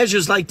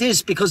measures like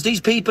this, because these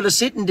people are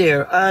sitting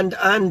there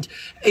and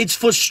it's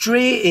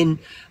frustrating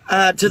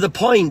to the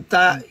point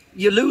that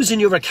you're losing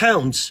your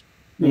accounts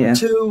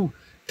to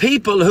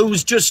people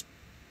who's just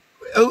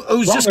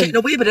getting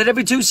away with it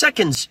every 2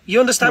 seconds. You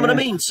understand what I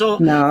mean? So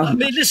I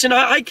mean, listen,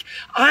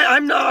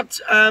 I'm not.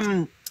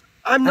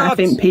 I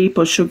think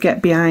people should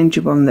get behind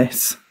you on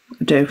this.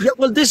 I do. Yeah,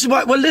 well, this is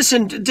why. Well,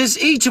 listen, there's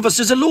each of us.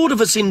 There's a load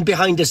of us in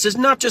behind this. There's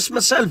not just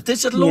myself.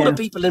 There's a load of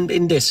people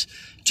in this.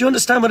 Do you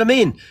understand what I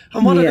mean?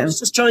 And one of them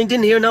just joined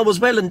in here now as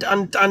well.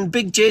 And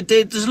Big J,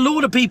 there's a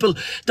load of people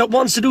that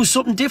wants to do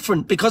something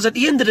different, because at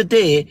the end of the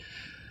day,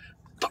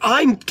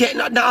 I'm getting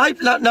now.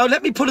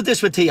 Let me put it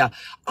this way to you.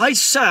 I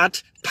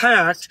sat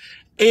parked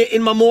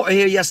in my motor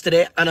here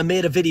yesterday, and I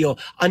made a video.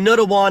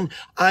 Another one,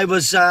 I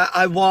was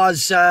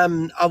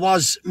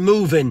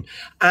moving,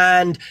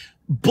 and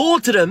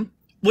both of them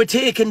were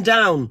taken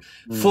down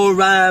for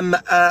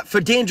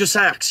dangerous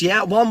acts.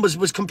 Yeah, one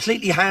was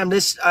completely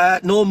harmless,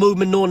 no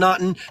movement, no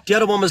nothing. The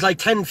other one was like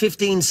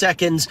 10-15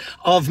 seconds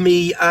of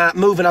me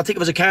moving. I think it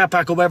was a car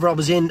park or wherever I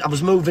was in. I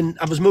was moving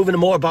a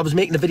motor, but I was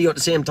making the video at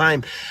the same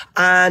time.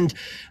 And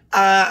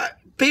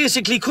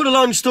basically, cut a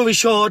long story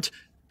short,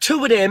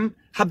 2 of them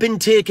have been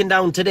taken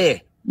down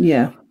today.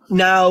 Yeah.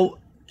 Now,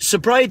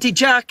 Sobriety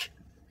Jack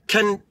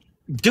can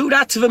do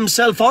that to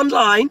himself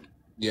online.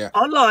 Yeah.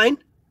 Online.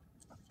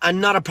 And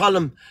not a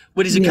problem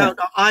with his account.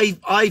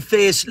 I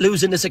face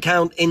losing this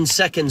account in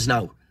seconds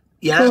now.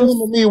 Yeah.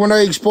 Me, when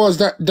I exposed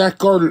that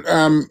girl,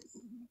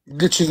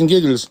 Glitches and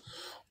Giggles,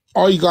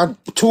 I got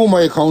 2 of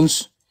my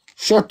accounts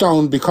shut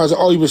down because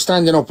I was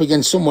standing up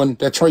against someone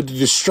that tried to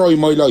destroy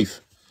my life.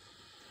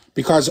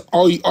 Because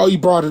I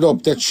brought it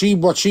up that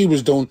what she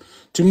was doing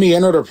to me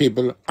and other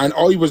people, and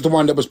I was the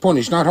one that was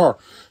punished, not her.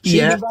 She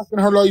was back in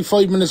her life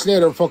 5 minutes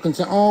later, fucking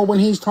saying, "Oh, when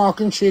he's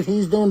talking shit,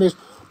 he's doing this."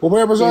 But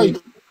where was I?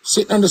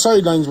 Sitting on the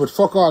sidelines with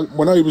fuck all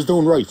when I was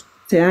doing right.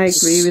 See, I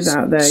agree with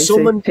that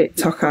there.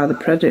 TikTok are the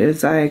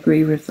predators. I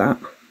agree with that.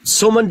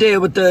 Someone there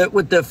with the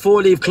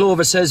 4-leaf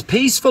clover says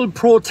peaceful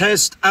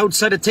protest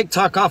outside of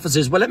TikTok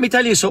offices. Well, let me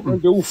tell you something.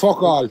 Do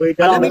fuck all.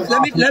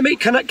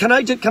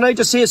 Can I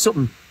just say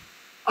something?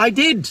 I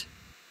did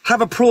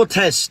have a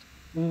protest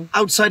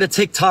outside of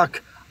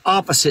TikTok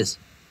offices.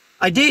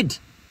 I did.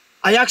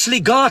 I actually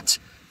got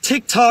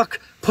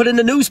TikTok put in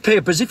the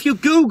newspapers. If you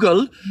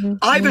Google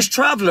Irish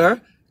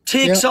traveller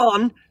takes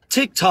on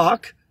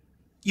TikTok,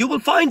 you will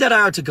find that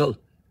article.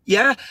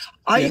 Yeah.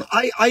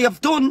 I have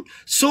done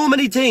so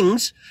many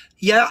things.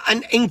 Yeah.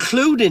 And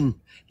including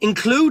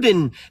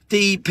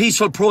the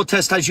peaceful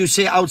protest, as you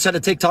say, outside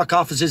of TikTok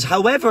offices.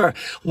 However,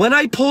 when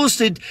I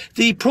posted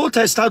the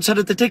protest outside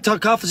of the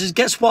TikTok offices,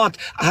 guess what?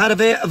 I had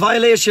a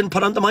violation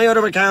put onto my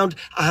other account.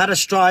 I had a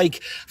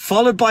strike,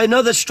 followed by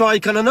another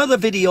strike on another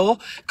video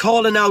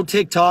calling out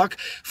TikTok,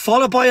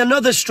 followed by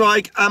another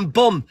strike, and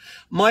boom,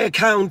 my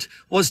account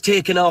was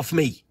taken off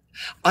me.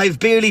 I've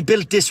barely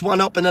built this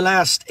one up in the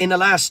last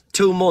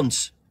 2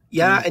 months.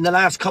 Yeah, in the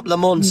last couple of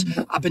months,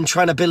 I've been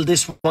trying to build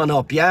this one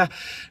up. Yeah,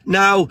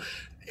 now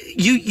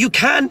you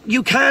can't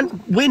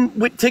win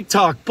with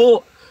TikTok,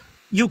 but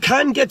you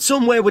can get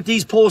somewhere with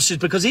these posters,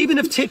 because even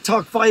if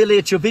TikTok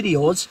violates your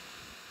videos,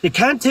 you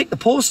can't take the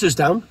posters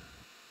down.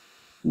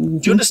 Do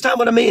you understand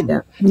what I mean?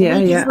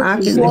 Yeah. I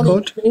think they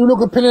could. Can you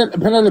look at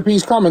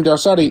Penelope's comment there?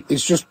 Sorry,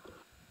 it's just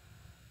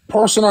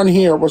person on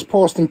here was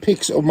posting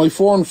pics of my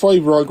 4- and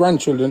 5-year-old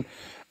grandchildren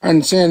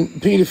and saying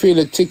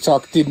paedophile at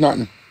TikTok did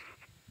nothing.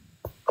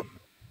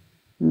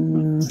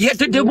 Yeah,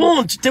 they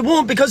won't,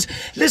 because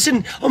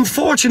listen,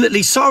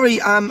 unfortunately,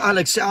 sorry,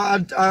 Alex,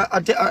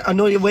 I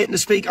know you're waiting to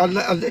speak.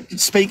 I'll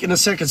speak in a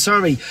second.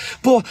 Sorry,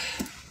 but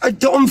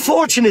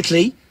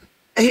unfortunately,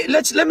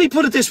 let me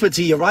put it this way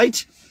to you,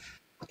 right?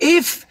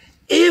 If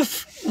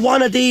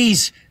one of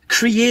these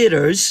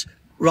creators,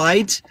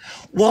 right,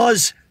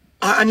 was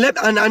I'm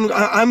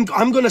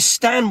going to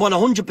stand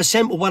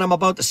 100% with what I'm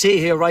about to say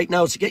here right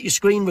now. So get your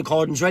screen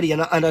recordings ready,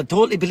 and I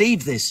totally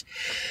believe this.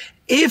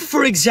 If,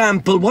 for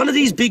example, one of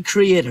these big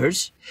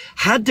creators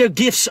had their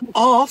gifts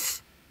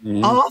off,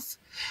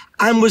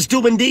 and was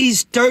doing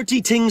these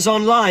dirty things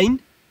online,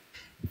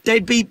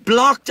 they'd be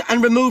blocked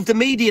and removed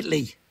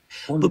immediately.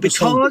 100%. But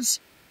because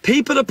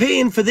people are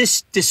paying for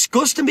this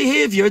disgusting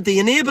behavior, the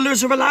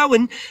enablers are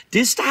allowing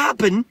this to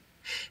happen,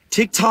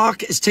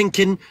 TikTok is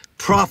thinking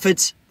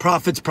profits.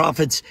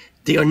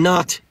 They are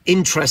not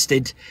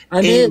interested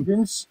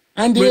in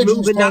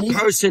removing that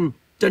person.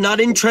 They're not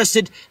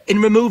interested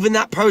in removing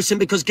that person,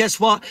 because guess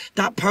what?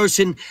 That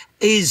person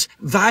is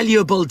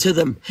valuable to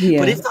them. Yeah.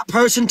 But if that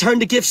person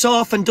turned the gifts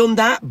off and done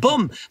that,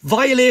 boom,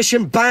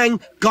 violation,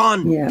 bang,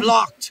 gone,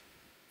 blocked.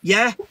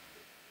 Yeah?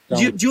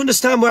 Do you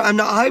understand where I'm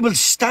not? I will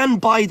stand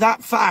by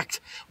that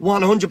fact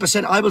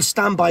 100%. I will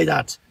stand by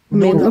that. I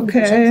mean, look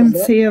at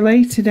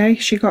CLA today.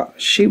 She got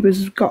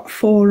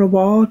 4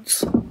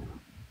 awards.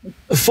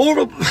 4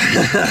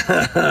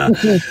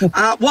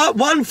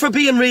 one for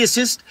being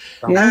racist,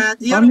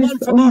 the other one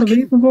for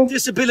mocking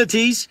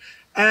disabilities,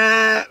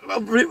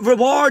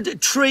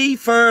 reward 3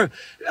 for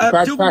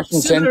doing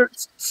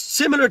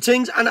similar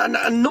things,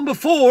 and number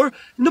four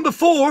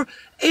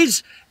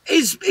is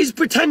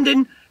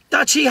pretending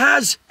that she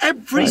has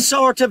every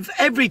sort of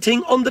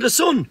everything under the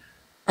sun.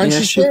 And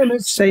she's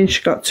famous. Saying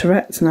she got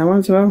Tourette's now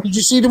as well. Did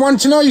you see the one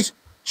tonight?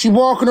 She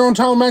walking around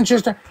town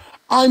Manchester.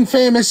 I'm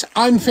famous.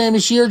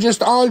 You're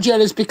just all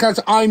jealous because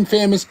I'm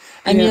famous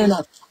and you're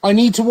not. I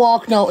need to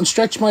walk now and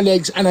stretch my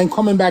legs, and I'm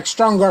coming back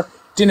stronger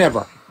than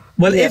ever.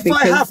 Well, if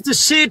I have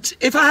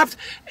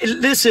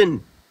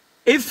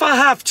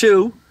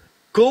to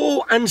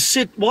go and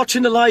sit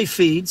watching the live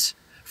feeds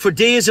for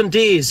days and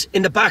days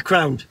in the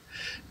background,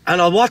 and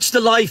I'll watch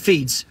the live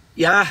feeds,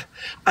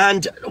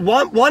 and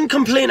one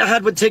complaint I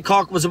had with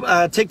TikTok was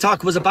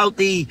about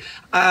the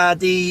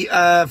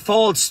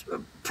false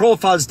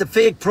profiles, the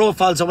fake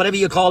profiles, or whatever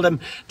you call them,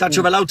 that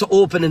you're allowed to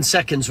open in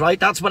seconds,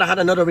 right? That's what I had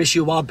another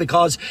issue of,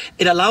 because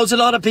it allows a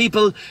lot of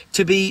people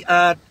to be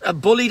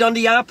bullied on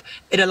the app.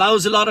 It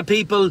allows a lot of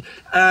people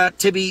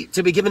to be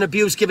given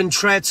abuse, given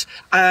threats,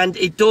 and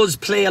it does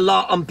play a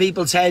lot on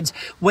people's heads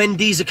when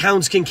these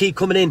accounts can keep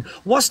coming in.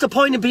 What's the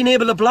point of being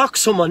able to block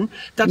someone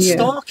that's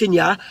stalking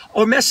you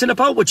or messing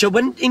about with you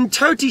when in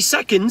 30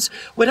 seconds,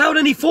 without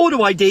any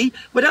photo ID,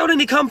 without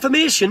any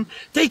confirmation,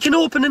 they can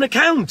open an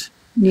account?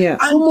 Yeah,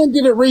 someone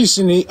did it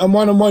recently on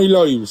one of my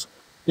lives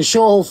to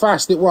show how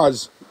fast it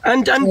was.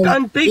 And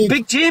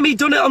Big Jamie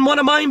done it on one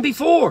of mine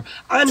before.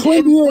 And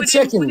 28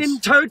 seconds. Within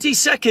 30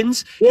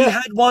 seconds, he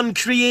had one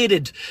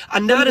created.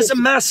 And that is a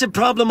massive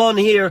problem on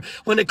here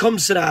when it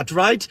comes to that,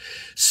 right?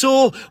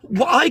 So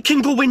I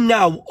can go in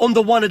now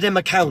under one of them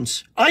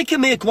accounts. I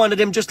can make one of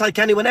them just like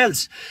anyone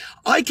else.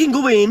 I can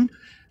go in,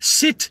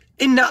 sit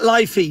in that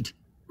live feed,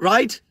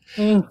 right?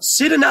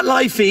 Sit in that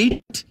live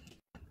feed.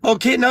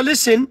 Okay, now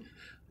listen.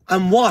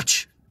 And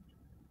watch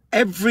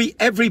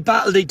every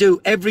battle they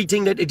do,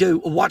 everything that they do.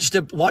 Watch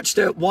their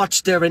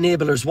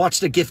enablers, watch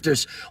the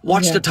gifters,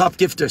 watch the top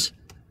gifters.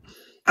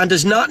 And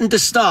there's nothing to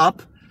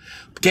stop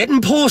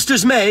getting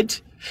posters made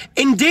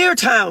in their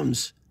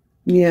towns.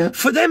 Yeah.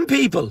 For them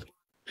people.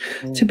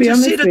 To be to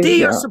honest say that with they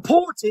you, are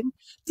supporting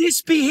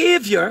this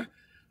behaviour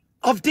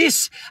of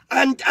this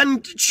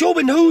and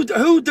showing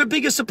who their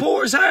biggest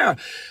supporters are.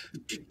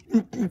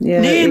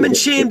 yeah, Name and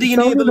shame the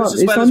enablers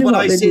as it's well as only what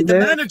what I they say.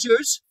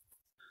 deserve.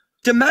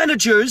 The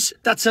managers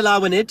that's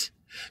allowing it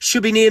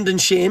should be named and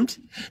shamed.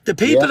 The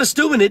people that's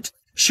doing it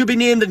should be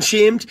named and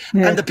shamed.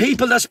 Yeah. And the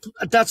people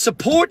that's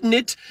supporting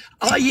it,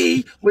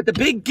 i.e. with the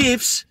big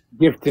gifts,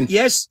 Gifting.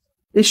 yes,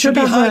 They should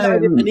be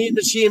highlighted and named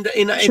and shamed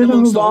in should have a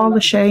amongst the whole wall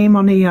of shame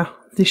on here.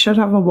 They should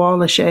have a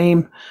wall of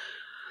shame.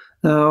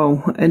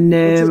 So, and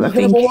I I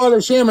think a wall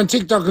of shame and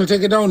TikTok will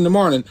take it down in the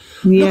morning.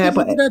 Yeah, look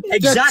but at that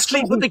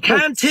Exactly, but they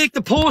can't take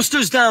the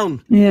posters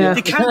down. Yeah.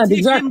 They can't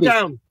take them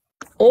down.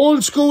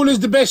 Old school is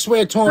the best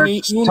way,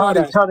 Tony. You know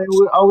that. Tony,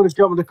 I'm going to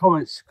jump in the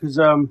comments because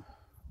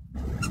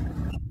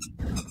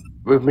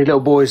with me little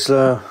boys,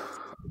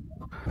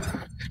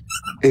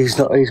 he's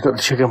got the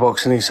chicken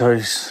box and he's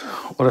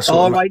what I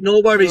All right,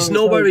 no worries,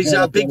 no worries.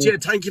 Big J,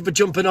 thank you for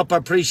jumping up. I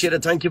appreciate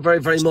it. Thank you very,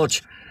 very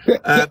much.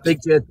 Big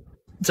J,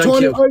 thank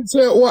Tony, you. I'd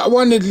say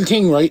one little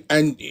thing, right,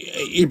 and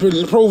it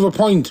will prove a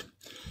point.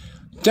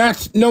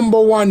 That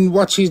number one,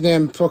 what's his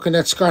name? Fucking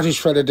that Scottish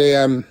fella,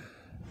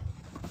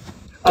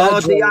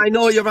 I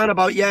know you're on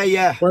about,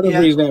 yeah.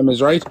 Whatever his name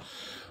is, right?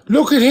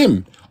 Look at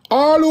him.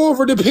 All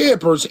over the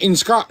papers in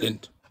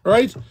Scotland,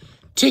 right?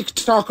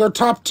 TikToker,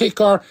 top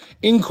ticker,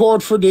 in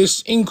court for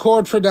this, in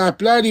court for that,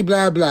 blah,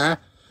 blah, blah.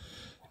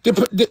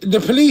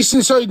 The police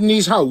inside in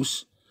his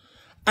house,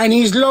 and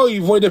he's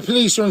live while the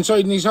police are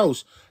inside in his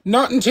house.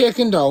 Nothing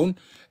taken down.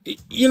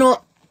 You know,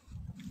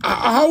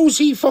 how's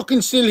he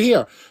fucking still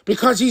here?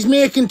 Because he's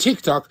making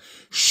TikTok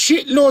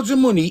shitloads of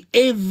money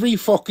every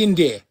fucking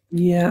day.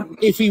 Yeah.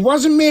 If he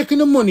wasn't making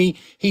the money,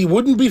 he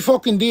wouldn't be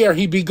fucking there.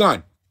 He'd be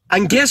gone.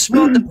 And guess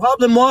what the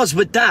problem was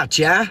with that,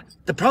 yeah?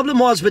 The problem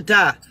was with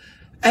that.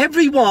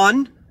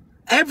 Everyone,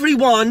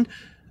 well,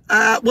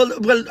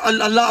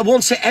 I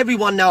won't say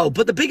everyone now,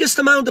 but the biggest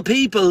amount of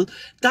people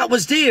that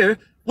was there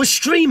was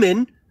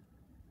streaming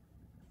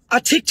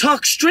a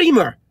TikTok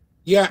streamer.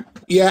 Yeah.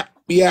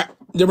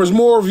 There was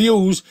more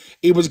views.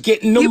 It was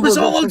getting numbers.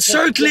 It was all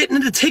circulating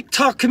in the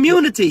TikTok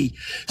community.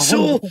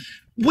 So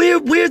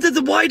where did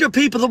the wider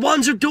people, the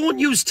ones who don't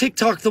use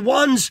TikTok, the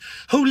ones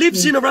who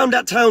lives in around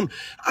that town,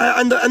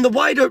 and the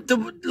wider,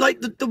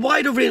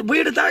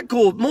 where did that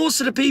go? Most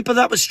of the people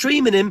that was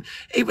streaming him,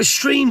 it was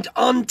streamed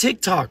on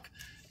TikTok.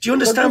 Do you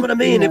understand what I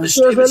mean? There's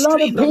a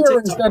lot of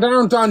parents that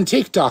aren't on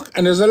TikTok,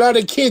 and there's a lot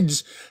of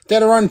kids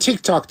that are on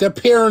TikTok that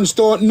parents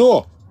don't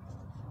know.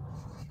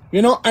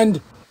 You know,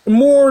 and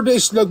more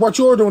this, like what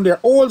you're doing there,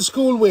 old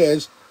school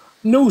ways,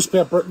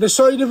 newspaper, the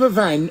side of a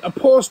van, a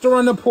poster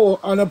on a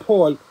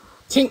pole.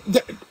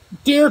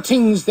 They're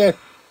things that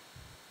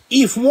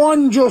if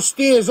one just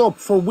stays up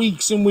for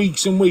weeks and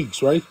weeks and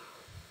weeks, right?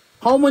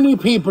 How many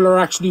people are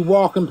actually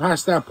walking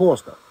past that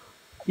poster?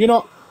 You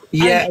know?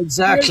 Yeah,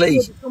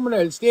 exactly. Someone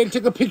else, they'll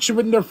take a picture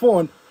with their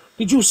phone.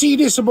 Did you see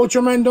this about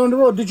your man down the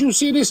road? Did you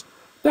see this?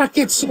 That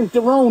gets sent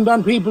around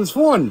on people's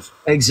phones.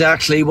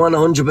 Exactly,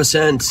 100%.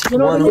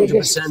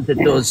 100%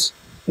 it does.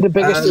 The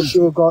biggest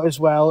issue we've got as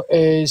well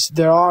is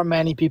there are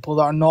many people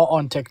that are not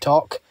on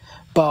TikTok,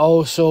 but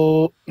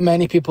also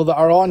many people that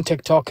are on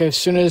TikTok, as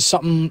soon as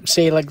something,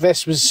 say, like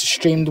this was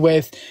streamed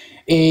with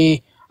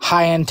a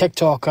high-end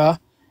TikToker,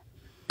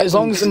 as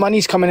long as the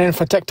money's coming in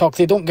for TikTok,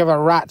 they don't give a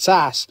rat's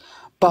ass.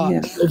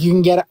 But if you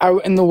can get it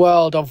out in the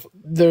world of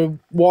the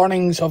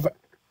warnings of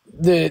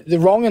the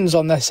wrongings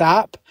on this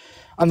app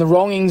and the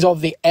wrongings of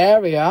the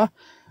area,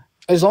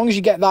 as long as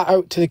you get that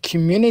out to the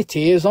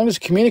community, as long as the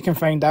community can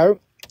find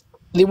out,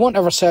 they won't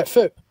ever set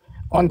foot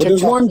on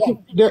TikTok.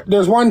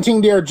 There's one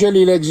thing there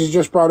Jelly Legs has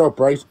just brought up,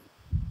 right?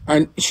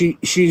 And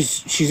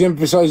she's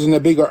emphasising a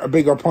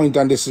bigger point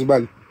on this as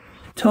well.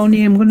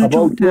 Tony, I'm going to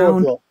jump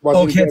down.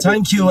 Okay,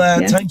 thank you,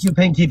 thank you,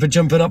 Pinky, for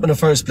jumping up in the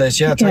first place.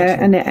 Yeah,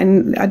 thank you.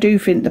 And I do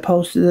think the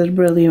posters are a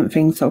brilliant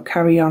thing, so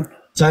carry on.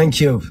 Thank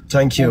you.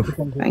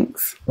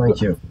 Thanks.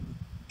 Thank you.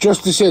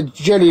 Just to say,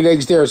 Jelly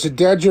Legs there said,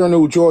 Dad, you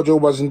knew Jojo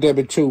was in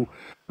debit too,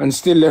 and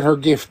still let her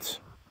gift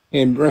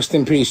him. Rest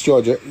in peace,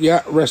 Georgia.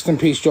 Yeah, rest in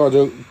peace,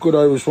 Georgia. Good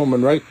Irish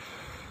woman, right?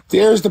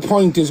 There's the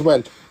point as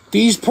well.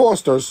 These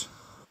posters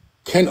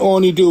can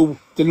only do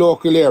the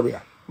local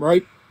area,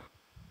 right?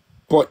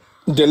 But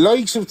the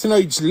likes of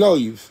tonight's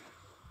live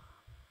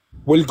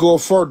will go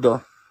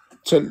further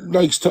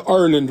to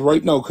Ireland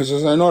right now, because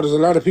I know there's a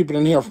lot of people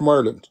in here from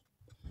Ireland.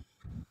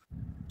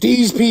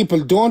 These people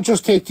don't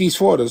just take these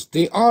photos,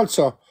 they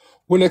also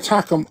will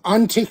attack them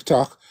on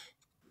TikTok.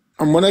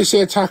 And when I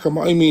say attack them,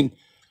 I mean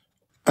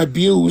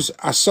abuse,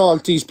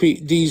 assault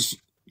these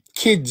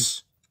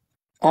kids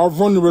or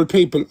vulnerable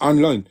people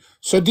online.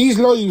 So these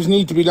lives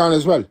need to be done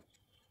as well,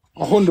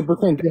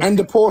 100%. And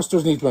the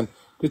posters need to be done.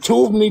 The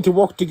two of them need to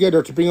work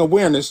together to bring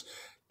awareness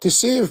to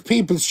save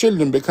people's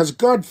children, because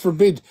God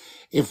forbid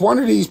if one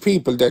of these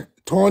people that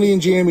Tony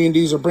and Jamie and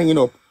these are bringing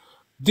up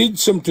did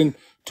something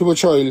to a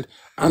child,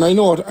 and I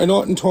know it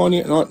in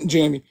Tony, I know it in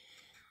Jamie,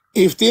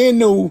 if they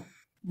knew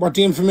what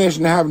the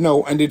information they have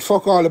now and they'd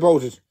fuck all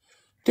about it,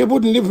 they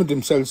wouldn't live with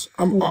themselves.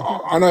 I'm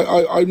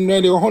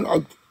nearly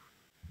 100.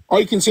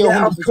 I can say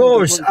Yeah,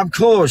 100%. of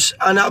course.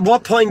 And at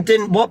what point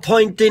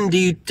then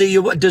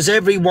does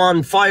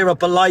everyone fire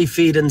up a live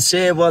feed and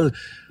say, well,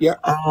 Yeah.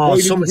 oh, Why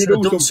someone didn't you should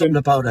have do done something something?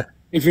 about it.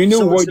 If you knew,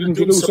 Someone why should have didn't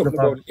you done do something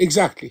about it?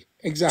 Exactly.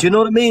 Do you know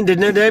what I mean?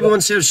 Didn't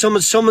everyone say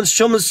someone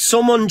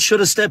should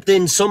have stepped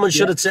in, someone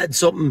should have said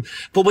something.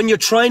 But when you're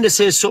trying to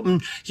say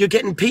something, you're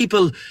getting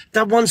people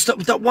that wants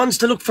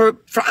to look for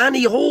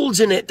any holes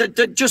in it,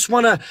 that just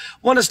wanna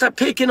start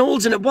picking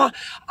holes in it. What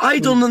I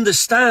don't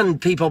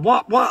understand, people,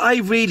 what I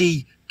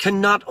really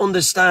cannot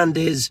understand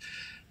is,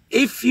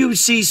 if you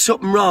see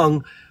something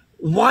wrong,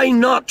 why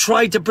not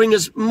try to bring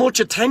as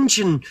much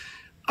attention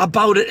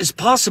about it as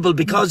possible?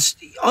 Because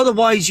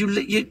otherwise, do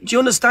you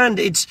understand?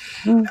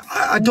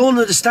 I don't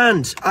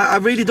understand. I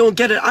really don't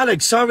get it.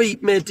 Alex, sorry,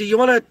 mate. Did you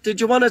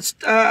wanna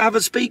have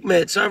a speak,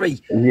 mate?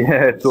 Sorry.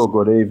 Yeah, it's all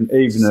good.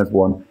 Even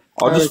everyone.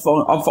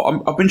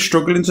 I've been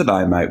struggling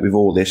today, mate, with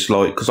all this,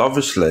 like, because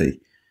obviously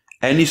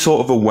any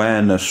sort of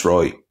awareness,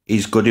 right,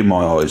 is good in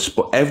my eyes,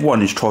 but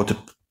everyone is trying to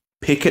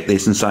pick at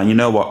this and saying, you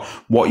know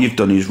what you've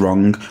done is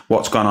wrong,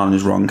 what's gone on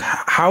is wrong.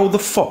 How the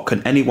fuck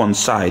can anyone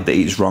say that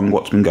it's wrong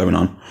what's been going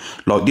on?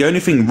 Like, the only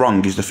thing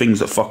wrong is the things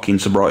that fucking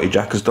Sobriety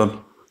Jack has done.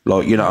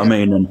 Like, you know what I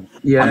mean? And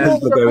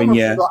people are going,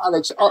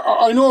 Alex,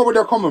 I know where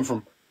they're coming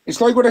from.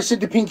 It's like what I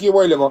said to Pinky a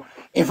while ago.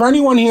 If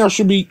anyone here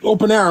should be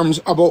up in arms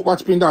about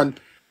what's been done,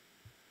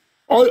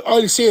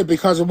 I'll say it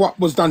because of what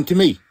was done to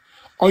me.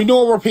 I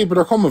know where people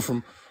are coming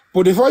from.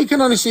 But if I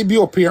can honestly be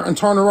up here and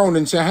turn around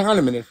and say, hang on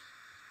a minute,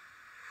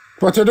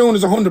 what they're doing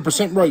is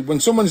 100% right.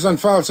 When someone's done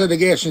false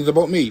allegations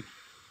about me,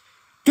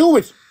 do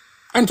it.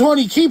 And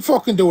Tony, keep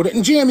fucking doing it.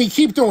 And Jamie,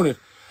 keep doing it.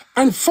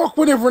 And fuck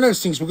what everyone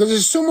else thinks. Because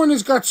if someone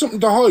has got something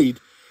to hide,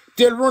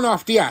 they'll run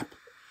off the app.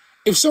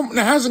 If someone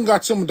hasn't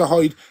got something to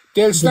hide,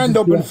 they'll stand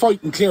up and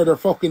fight and clear their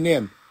fucking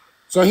name.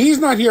 So he's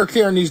not here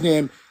clearing his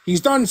name.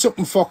 He's done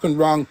something fucking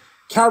wrong.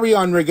 Carry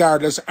on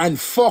regardless. And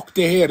fuck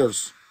the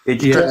haters.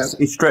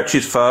 It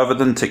stretches further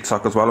than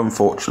TikTok as well,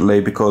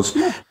 unfortunately, because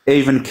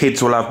even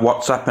kids will have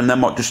WhatsApp and they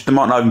might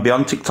not even be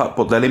on TikTok,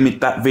 but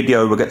that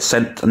video will get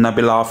sent and they'll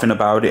be laughing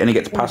about it and it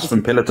gets passed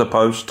from pillar to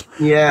post.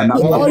 Yeah,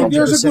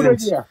 there's a good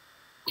idea.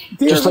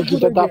 Just like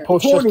you did that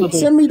post yesterday.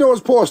 Send me those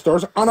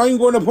posters and I'm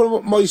going to put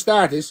up my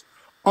status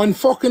on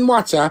fucking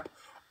WhatsApp.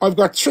 I've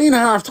got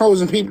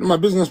 3,500 people in my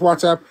business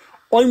WhatsApp.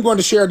 I'm going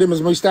to share them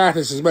as my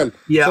status as well.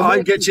 Yeah, so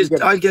I'll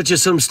get you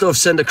some stuff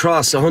sent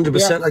across.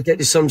 100%. Yeah. I'll get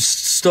you some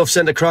stuff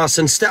sent across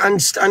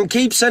and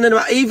keep sending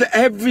them. Even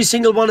every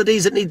single one of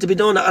these that need to be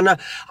done. And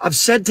I've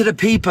said to the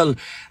people.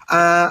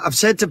 I've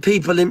said to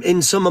people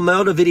in some of my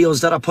other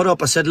videos that I put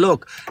up, I said,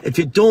 look, if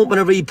you don't want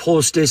to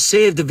repost this,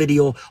 save the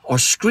video or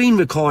screen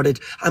record it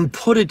and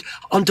put it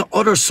onto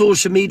other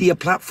social media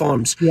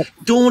platforms. Yep.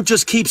 Don't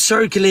just keep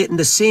circulating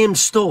the same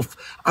stuff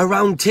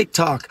around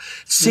TikTok.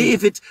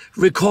 Save it,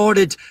 record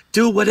it,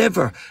 do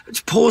whatever.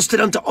 Post it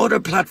onto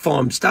other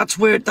platforms. That's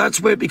where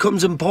it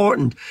becomes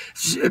important.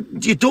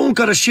 You don't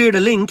got to share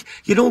the link.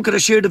 You don't got to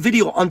share the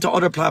video onto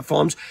other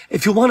platforms.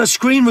 If you want to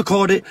screen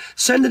record it,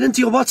 send it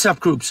into your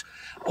WhatsApp groups.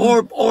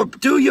 Or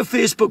do your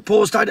Facebook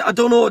post. I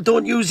don't know.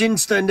 Don't use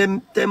Insta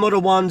and them other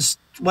ones,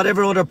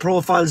 whatever other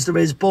profiles there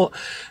is. But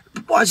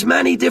as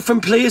many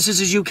different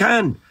places as you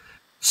can,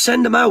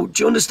 send them out.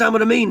 Do you understand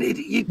what I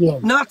mean?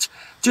 Not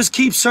just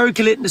keep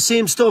circulating the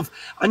same stuff.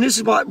 And this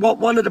is what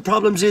one of the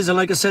problems is. And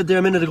like I said there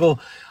a minute ago,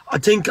 I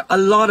think a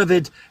lot of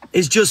it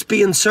is just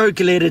being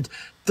circulated.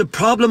 The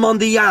problem on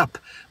the app,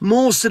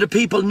 most of the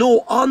people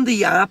know on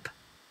the app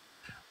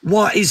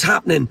what is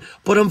happening.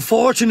 But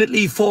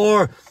unfortunately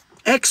for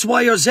X,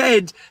 Y, or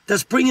Z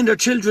that's bringing their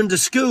children to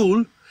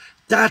school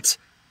that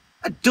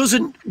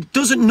doesn't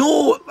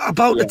know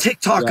about the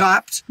TikTok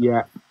apps.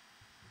 Yeah.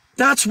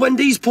 That's when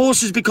these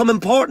posters become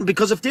important,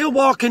 because if they're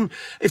going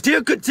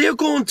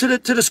to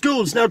the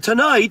schools now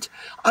tonight,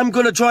 I'm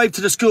going to drive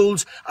to the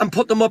schools and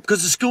put them up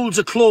because the schools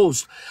are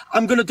closed.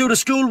 I'm going to do the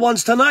school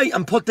ones tonight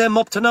and put them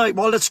up tonight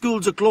while the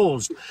schools are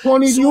closed.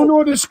 Tony, do you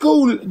know the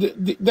school,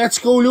 that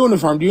school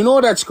uniform? Do you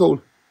know that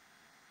school?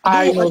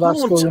 I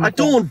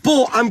don't,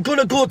 but I'm going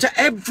to go to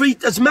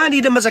as many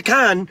of them as I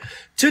can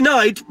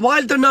tonight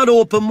while they're not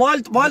open,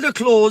 while they're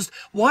closed,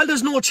 while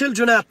there's no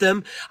children at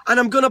them, and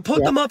I'm going to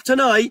put them up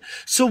tonight,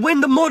 so when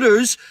the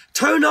mothers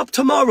turn up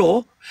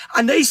tomorrow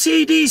and they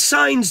see these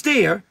signs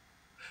there,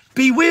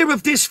 beware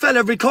of this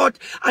fella, record,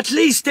 at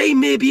least they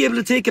may be able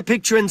to take a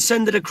picture and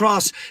send it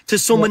across to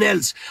someone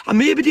else. And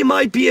maybe they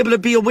might be able to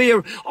be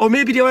aware, or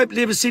maybe they might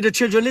be able to see the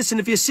children, listen,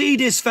 if you see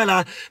this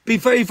fella, be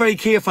very, very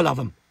careful of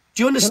him.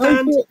 Do you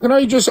understand?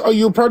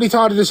 You probably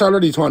thought of this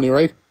already, Tony,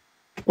 right?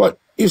 But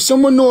if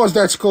someone knows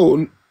that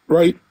school,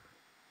 right,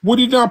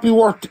 would it not be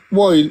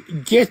worthwhile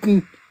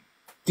getting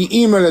the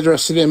email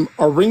address to them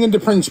or ringing the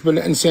principal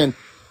and saying,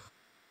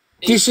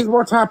 this is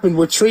what happened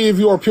with 3 of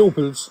your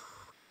pupils?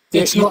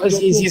 It's not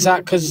as easy as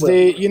that, because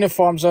the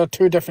uniforms are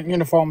 2 different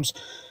uniforms.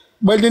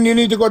 Well, then you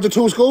need to go to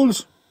 2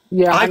 schools.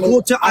 Yeah, I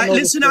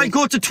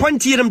go to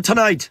 20 of them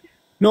tonight.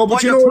 No,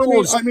 but you know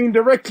what I mean?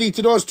 Directly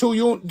to those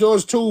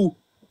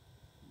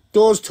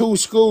two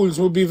schools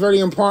would be very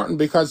important,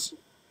 because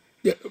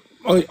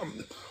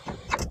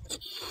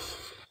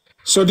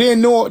So they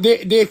know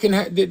they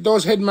can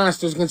those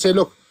headmasters can say,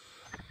 look,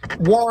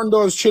 warn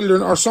those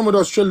children, or some of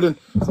those children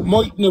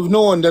mightn't have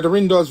known that are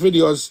in those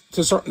videos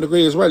to a certain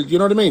degree as well. Do you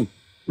know what I mean?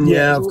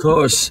 Yeah, of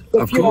course,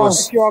 If you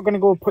are going to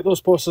go put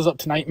those posters up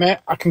tonight, mate,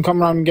 I can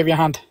come around and give you a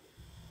hand.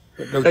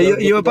 Are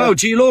you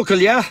about? Are you local?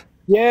 Yeah.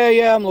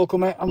 Yeah, I'm local,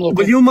 mate. I'm local.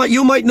 Well,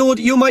 you might know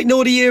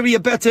the area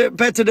better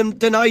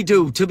than I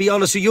do. To be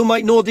honest, so you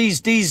might know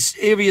these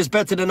areas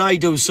better than I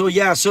do. So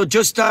yeah, so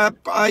just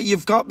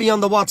you've got me on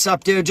the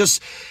WhatsApp there.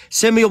 Just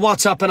send me a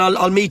WhatsApp and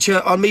I'll meet you.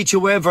 I'll meet you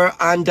wherever,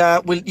 and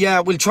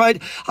we'll try.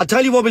 I'll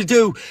tell you what we'll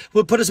do.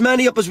 We'll put as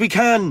many up as we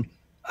can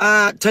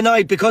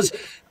tonight, because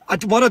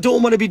what I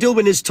don't want to be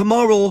doing is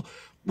tomorrow,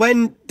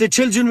 when the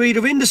children are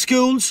either in the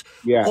schools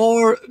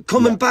or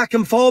coming back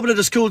and forward to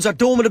the schools, I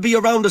don't want to be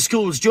around the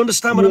schools. Do you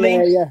understand what I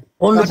mean? Yeah,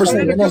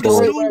 100%. The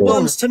school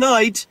ones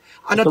tonight,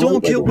 and I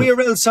don't care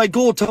where else I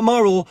go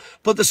tomorrow,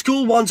 but the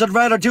school ones I'd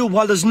rather do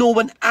while there's no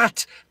one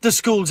at the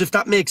schools, if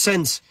that makes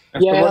sense.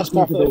 Yeah, that's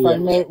perfectly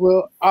fine, mate.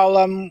 Well, I'll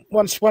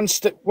once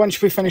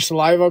we finish the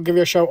live, I'll give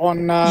you a shout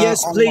on.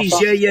 Yes, on please.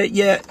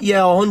 WhatsApp.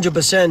 Yeah.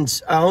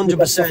 100%.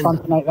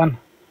 100%. Tonight, then.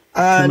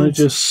 Can I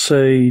just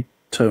say,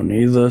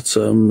 Tony, that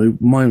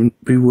it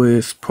might be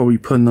worth probably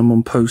putting them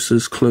on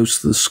posters close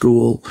to the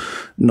school,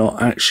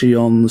 not actually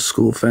on the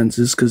school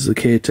fences, because the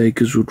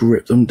caretakers would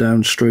rip them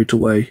down straight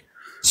away.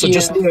 So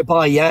just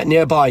nearby,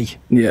 nearby.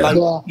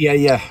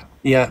 Yeah.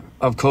 Yeah,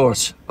 of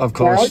course. I'm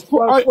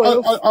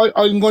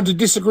going to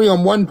disagree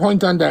on one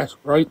point on that,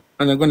 right?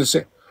 And I'm going to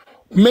say,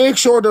 make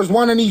sure there's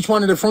one in each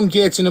one of the front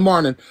gates in the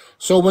morning.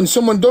 So when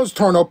someone does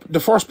turn up, the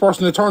first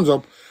person that turns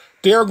up,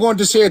 they're going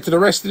to say it to the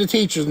rest of the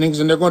teachers and things,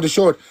 and they're going to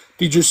show it.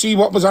 Did you see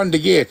what was on the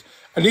gate?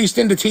 At least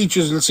then the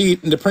teachers will see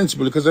it in the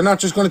principal, because they're not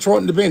just going to throw it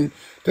in the bin.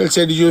 They'll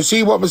say, did you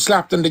see what was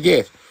slapped on the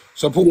gate?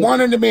 So put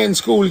one in the main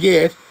school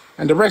gate,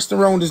 and the rest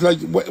around is like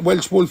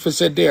Welsh Wolf has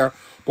said there.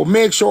 But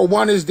make sure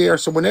one is there,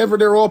 so whenever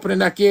they're opening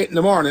that gate in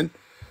the morning,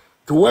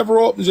 whoever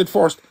opens it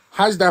first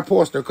has that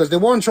poster, because they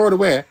won't throw it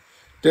away.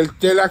 They'll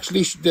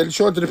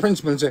show it to the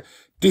principal and say,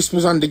 this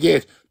was on the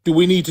gate. Do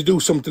we need to do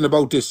something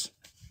about this?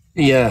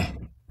 Yeah.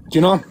 Do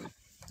you know?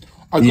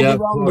 I could be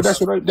wrong, but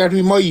that'd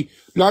be my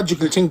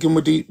logical thinking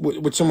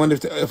with someone.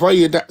 If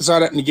I saw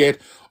that in the gate,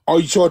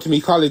 I'd show it to my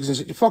colleagues and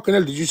say, fucking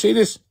hell, did you see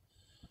this?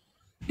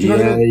 Do you know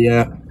what I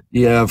mean?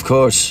 Yeah, of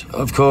course.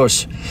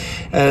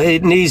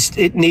 It needs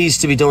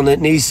to be done. It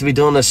needs to be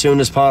done as soon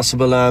as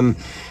possible.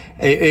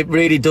 It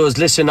really does.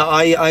 Listen,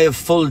 I have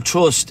full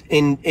trust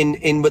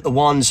in with the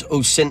ones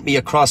who sent me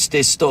across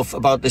this stuff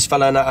about this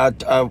fella, and I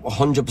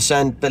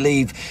 100%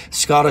 believe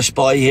Scottish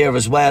boy here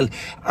as well.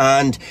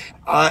 And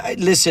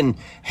listen,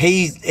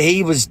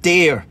 he was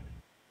there.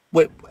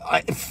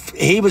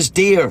 He was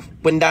there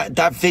when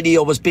that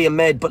video was being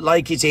made, but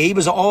like you say, he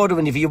was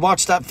ordering. If you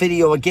watch that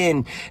video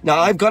again, now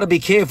I've got to be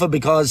careful,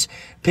 because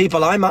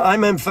people, I'm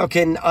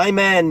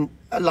in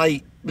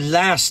like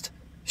last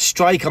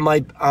strike on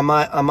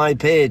my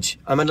page.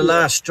 I'm in the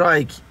last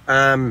strike.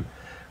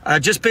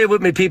 Just bear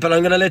with me, people.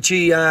 I'm going to let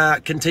you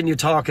continue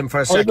talking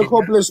for a second. I have a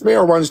couple of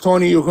spare ones,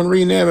 Tony. You can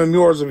rename them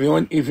yours if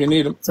you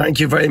need them. Thank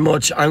you very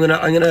much. I'm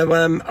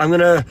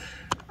gonna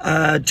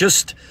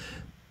just.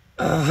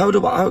 How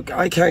do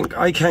I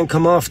can't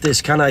come off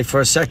this, can I, for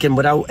a second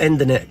without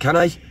ending it? Can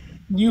I?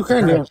 You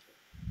can. Yes.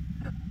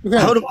 You can.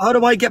 How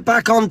do I get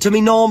back onto me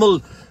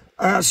normal?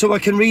 So I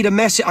can read a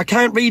message. I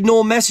can't read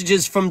no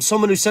messages from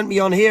someone who sent me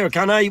on here,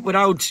 can I?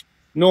 Without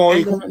no,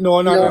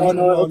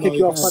 it'll kick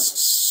you off.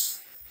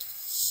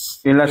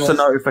 Unless the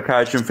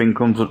notification thing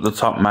comes up the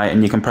top, mate,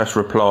 and you can press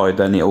reply,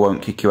 then it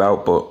won't kick you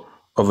out. But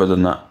other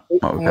than that,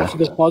 okay.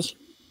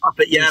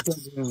 But yeah.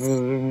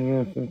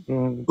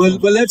 Well,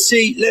 let's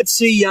see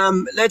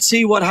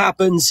what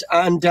happens,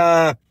 and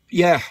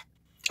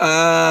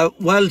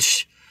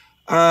Welsh.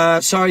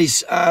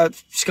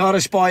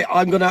 Scottish boy,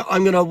 I'm gonna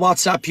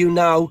WhatsApp you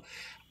now,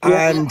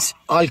 and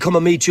I'll come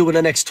and meet you in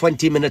the next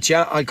 20 minutes.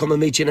 Yeah, I'll come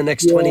and meet you in the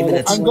next 20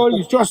 minutes. And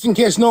guys, just in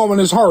case no one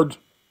has heard,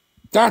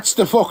 that's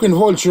the fucking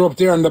vulture up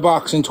there in the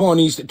box, and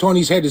Tony's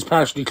head is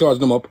partially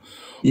closing them up.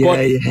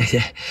 Yeah.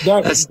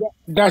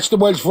 That's the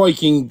Welsh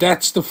Viking.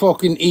 That's the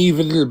fucking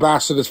evil little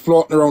bastard that's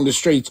floating around the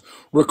streets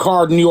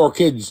recording your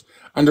kids.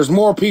 And there's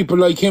more people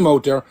like him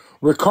out there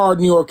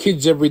recording your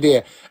kids every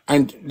day.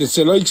 And it's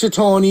the likes of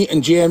Tony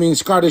and Jamie and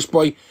Scottish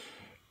boy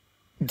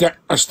that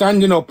are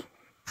standing up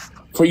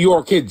for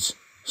your kids.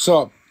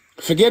 So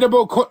forget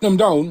about cutting them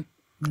down.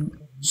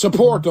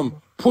 Support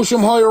them. Push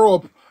them higher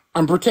up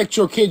and protect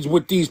your kids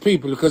with these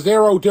people, because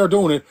they're out there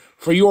doing it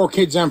for your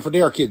kids and for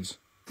their kids.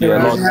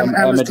 Yeah, like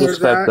Emma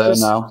just said there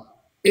now.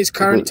 His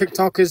current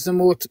TikTok is the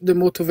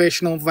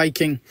motivational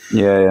Viking.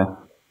 Yeah.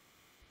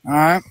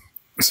 Alright.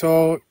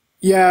 So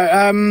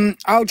Yeah,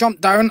 I'll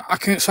jump down.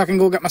 So I can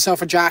go get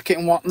myself a jacket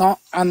and whatnot,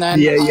 and then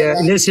Yeah.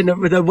 Listen,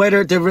 the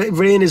weather, the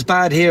rain is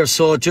bad here,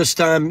 so just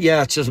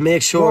just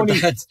make sure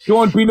that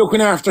don't be looking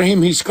after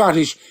him. He's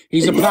Scottish.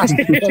 He's a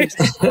plastic.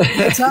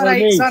 It's all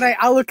right. It's all right.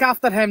 I'll look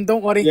after him.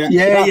 Don't worry.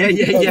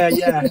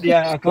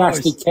 Yeah. Of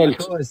course.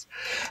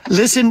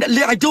 Listen,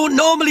 I don't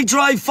normally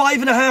drive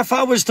 5.5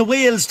 hours to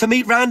Wales to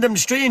meet random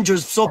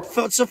strangers, so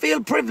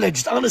feel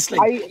privileged, honestly.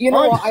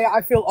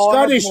 I feel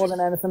honoured more than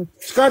anything.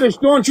 Scottish,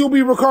 don't you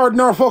be recording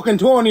our fucking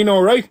Tony,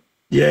 no, right?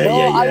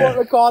 Yeah. I won't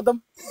record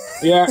them.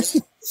 Yeah,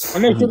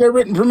 unless you get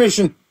written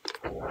permission.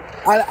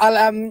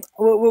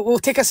 We'll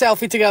take a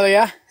selfie together,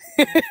 yeah.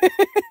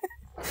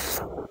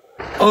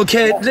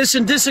 Okay,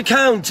 listen, this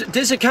account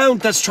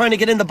that's trying to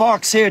get in the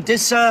box here,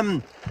 this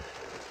account,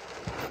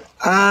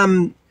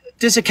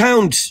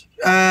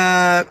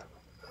 well,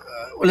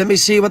 let me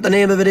see what the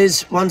name of it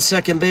is. 1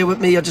 second, bear with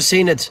me, I've just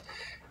seen it.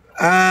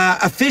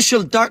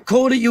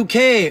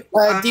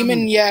 Official.co.uk.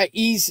 Demon, yeah,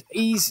 he's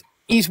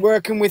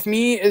working with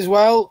me as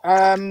well. Should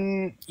I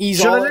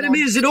let him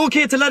in? Is it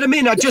okay to let him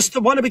in? I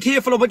just want to be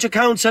careful of which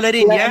accounts I let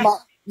in, yeah?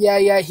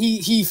 Yeah,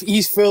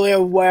 he's fully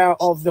aware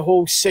of the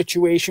whole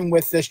situation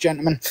with this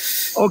gentleman.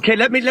 Okay,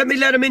 let me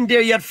let him in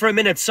there yet for a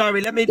minute.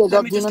 Sorry, let me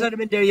just let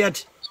him in there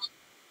yet.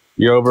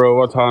 Yo, bro,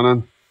 what's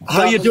on?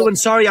 How you doing?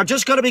 Sorry, I've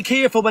just got to be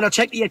careful when I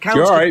check the accounts.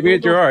 You're all right,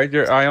 mate. You're all right.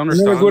 I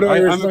understand. Good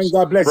Irish,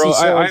 God bless you.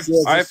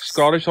 I have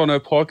Scottish on a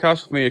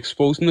podcast with me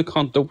exposing the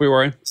cunt. Don't be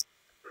worried.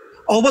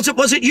 Oh,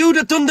 was it you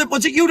that done the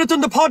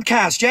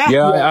podcast? Yeah.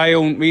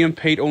 Yeah, me and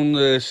Pete own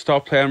the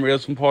Stop Playing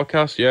Railsman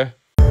podcast. Yeah.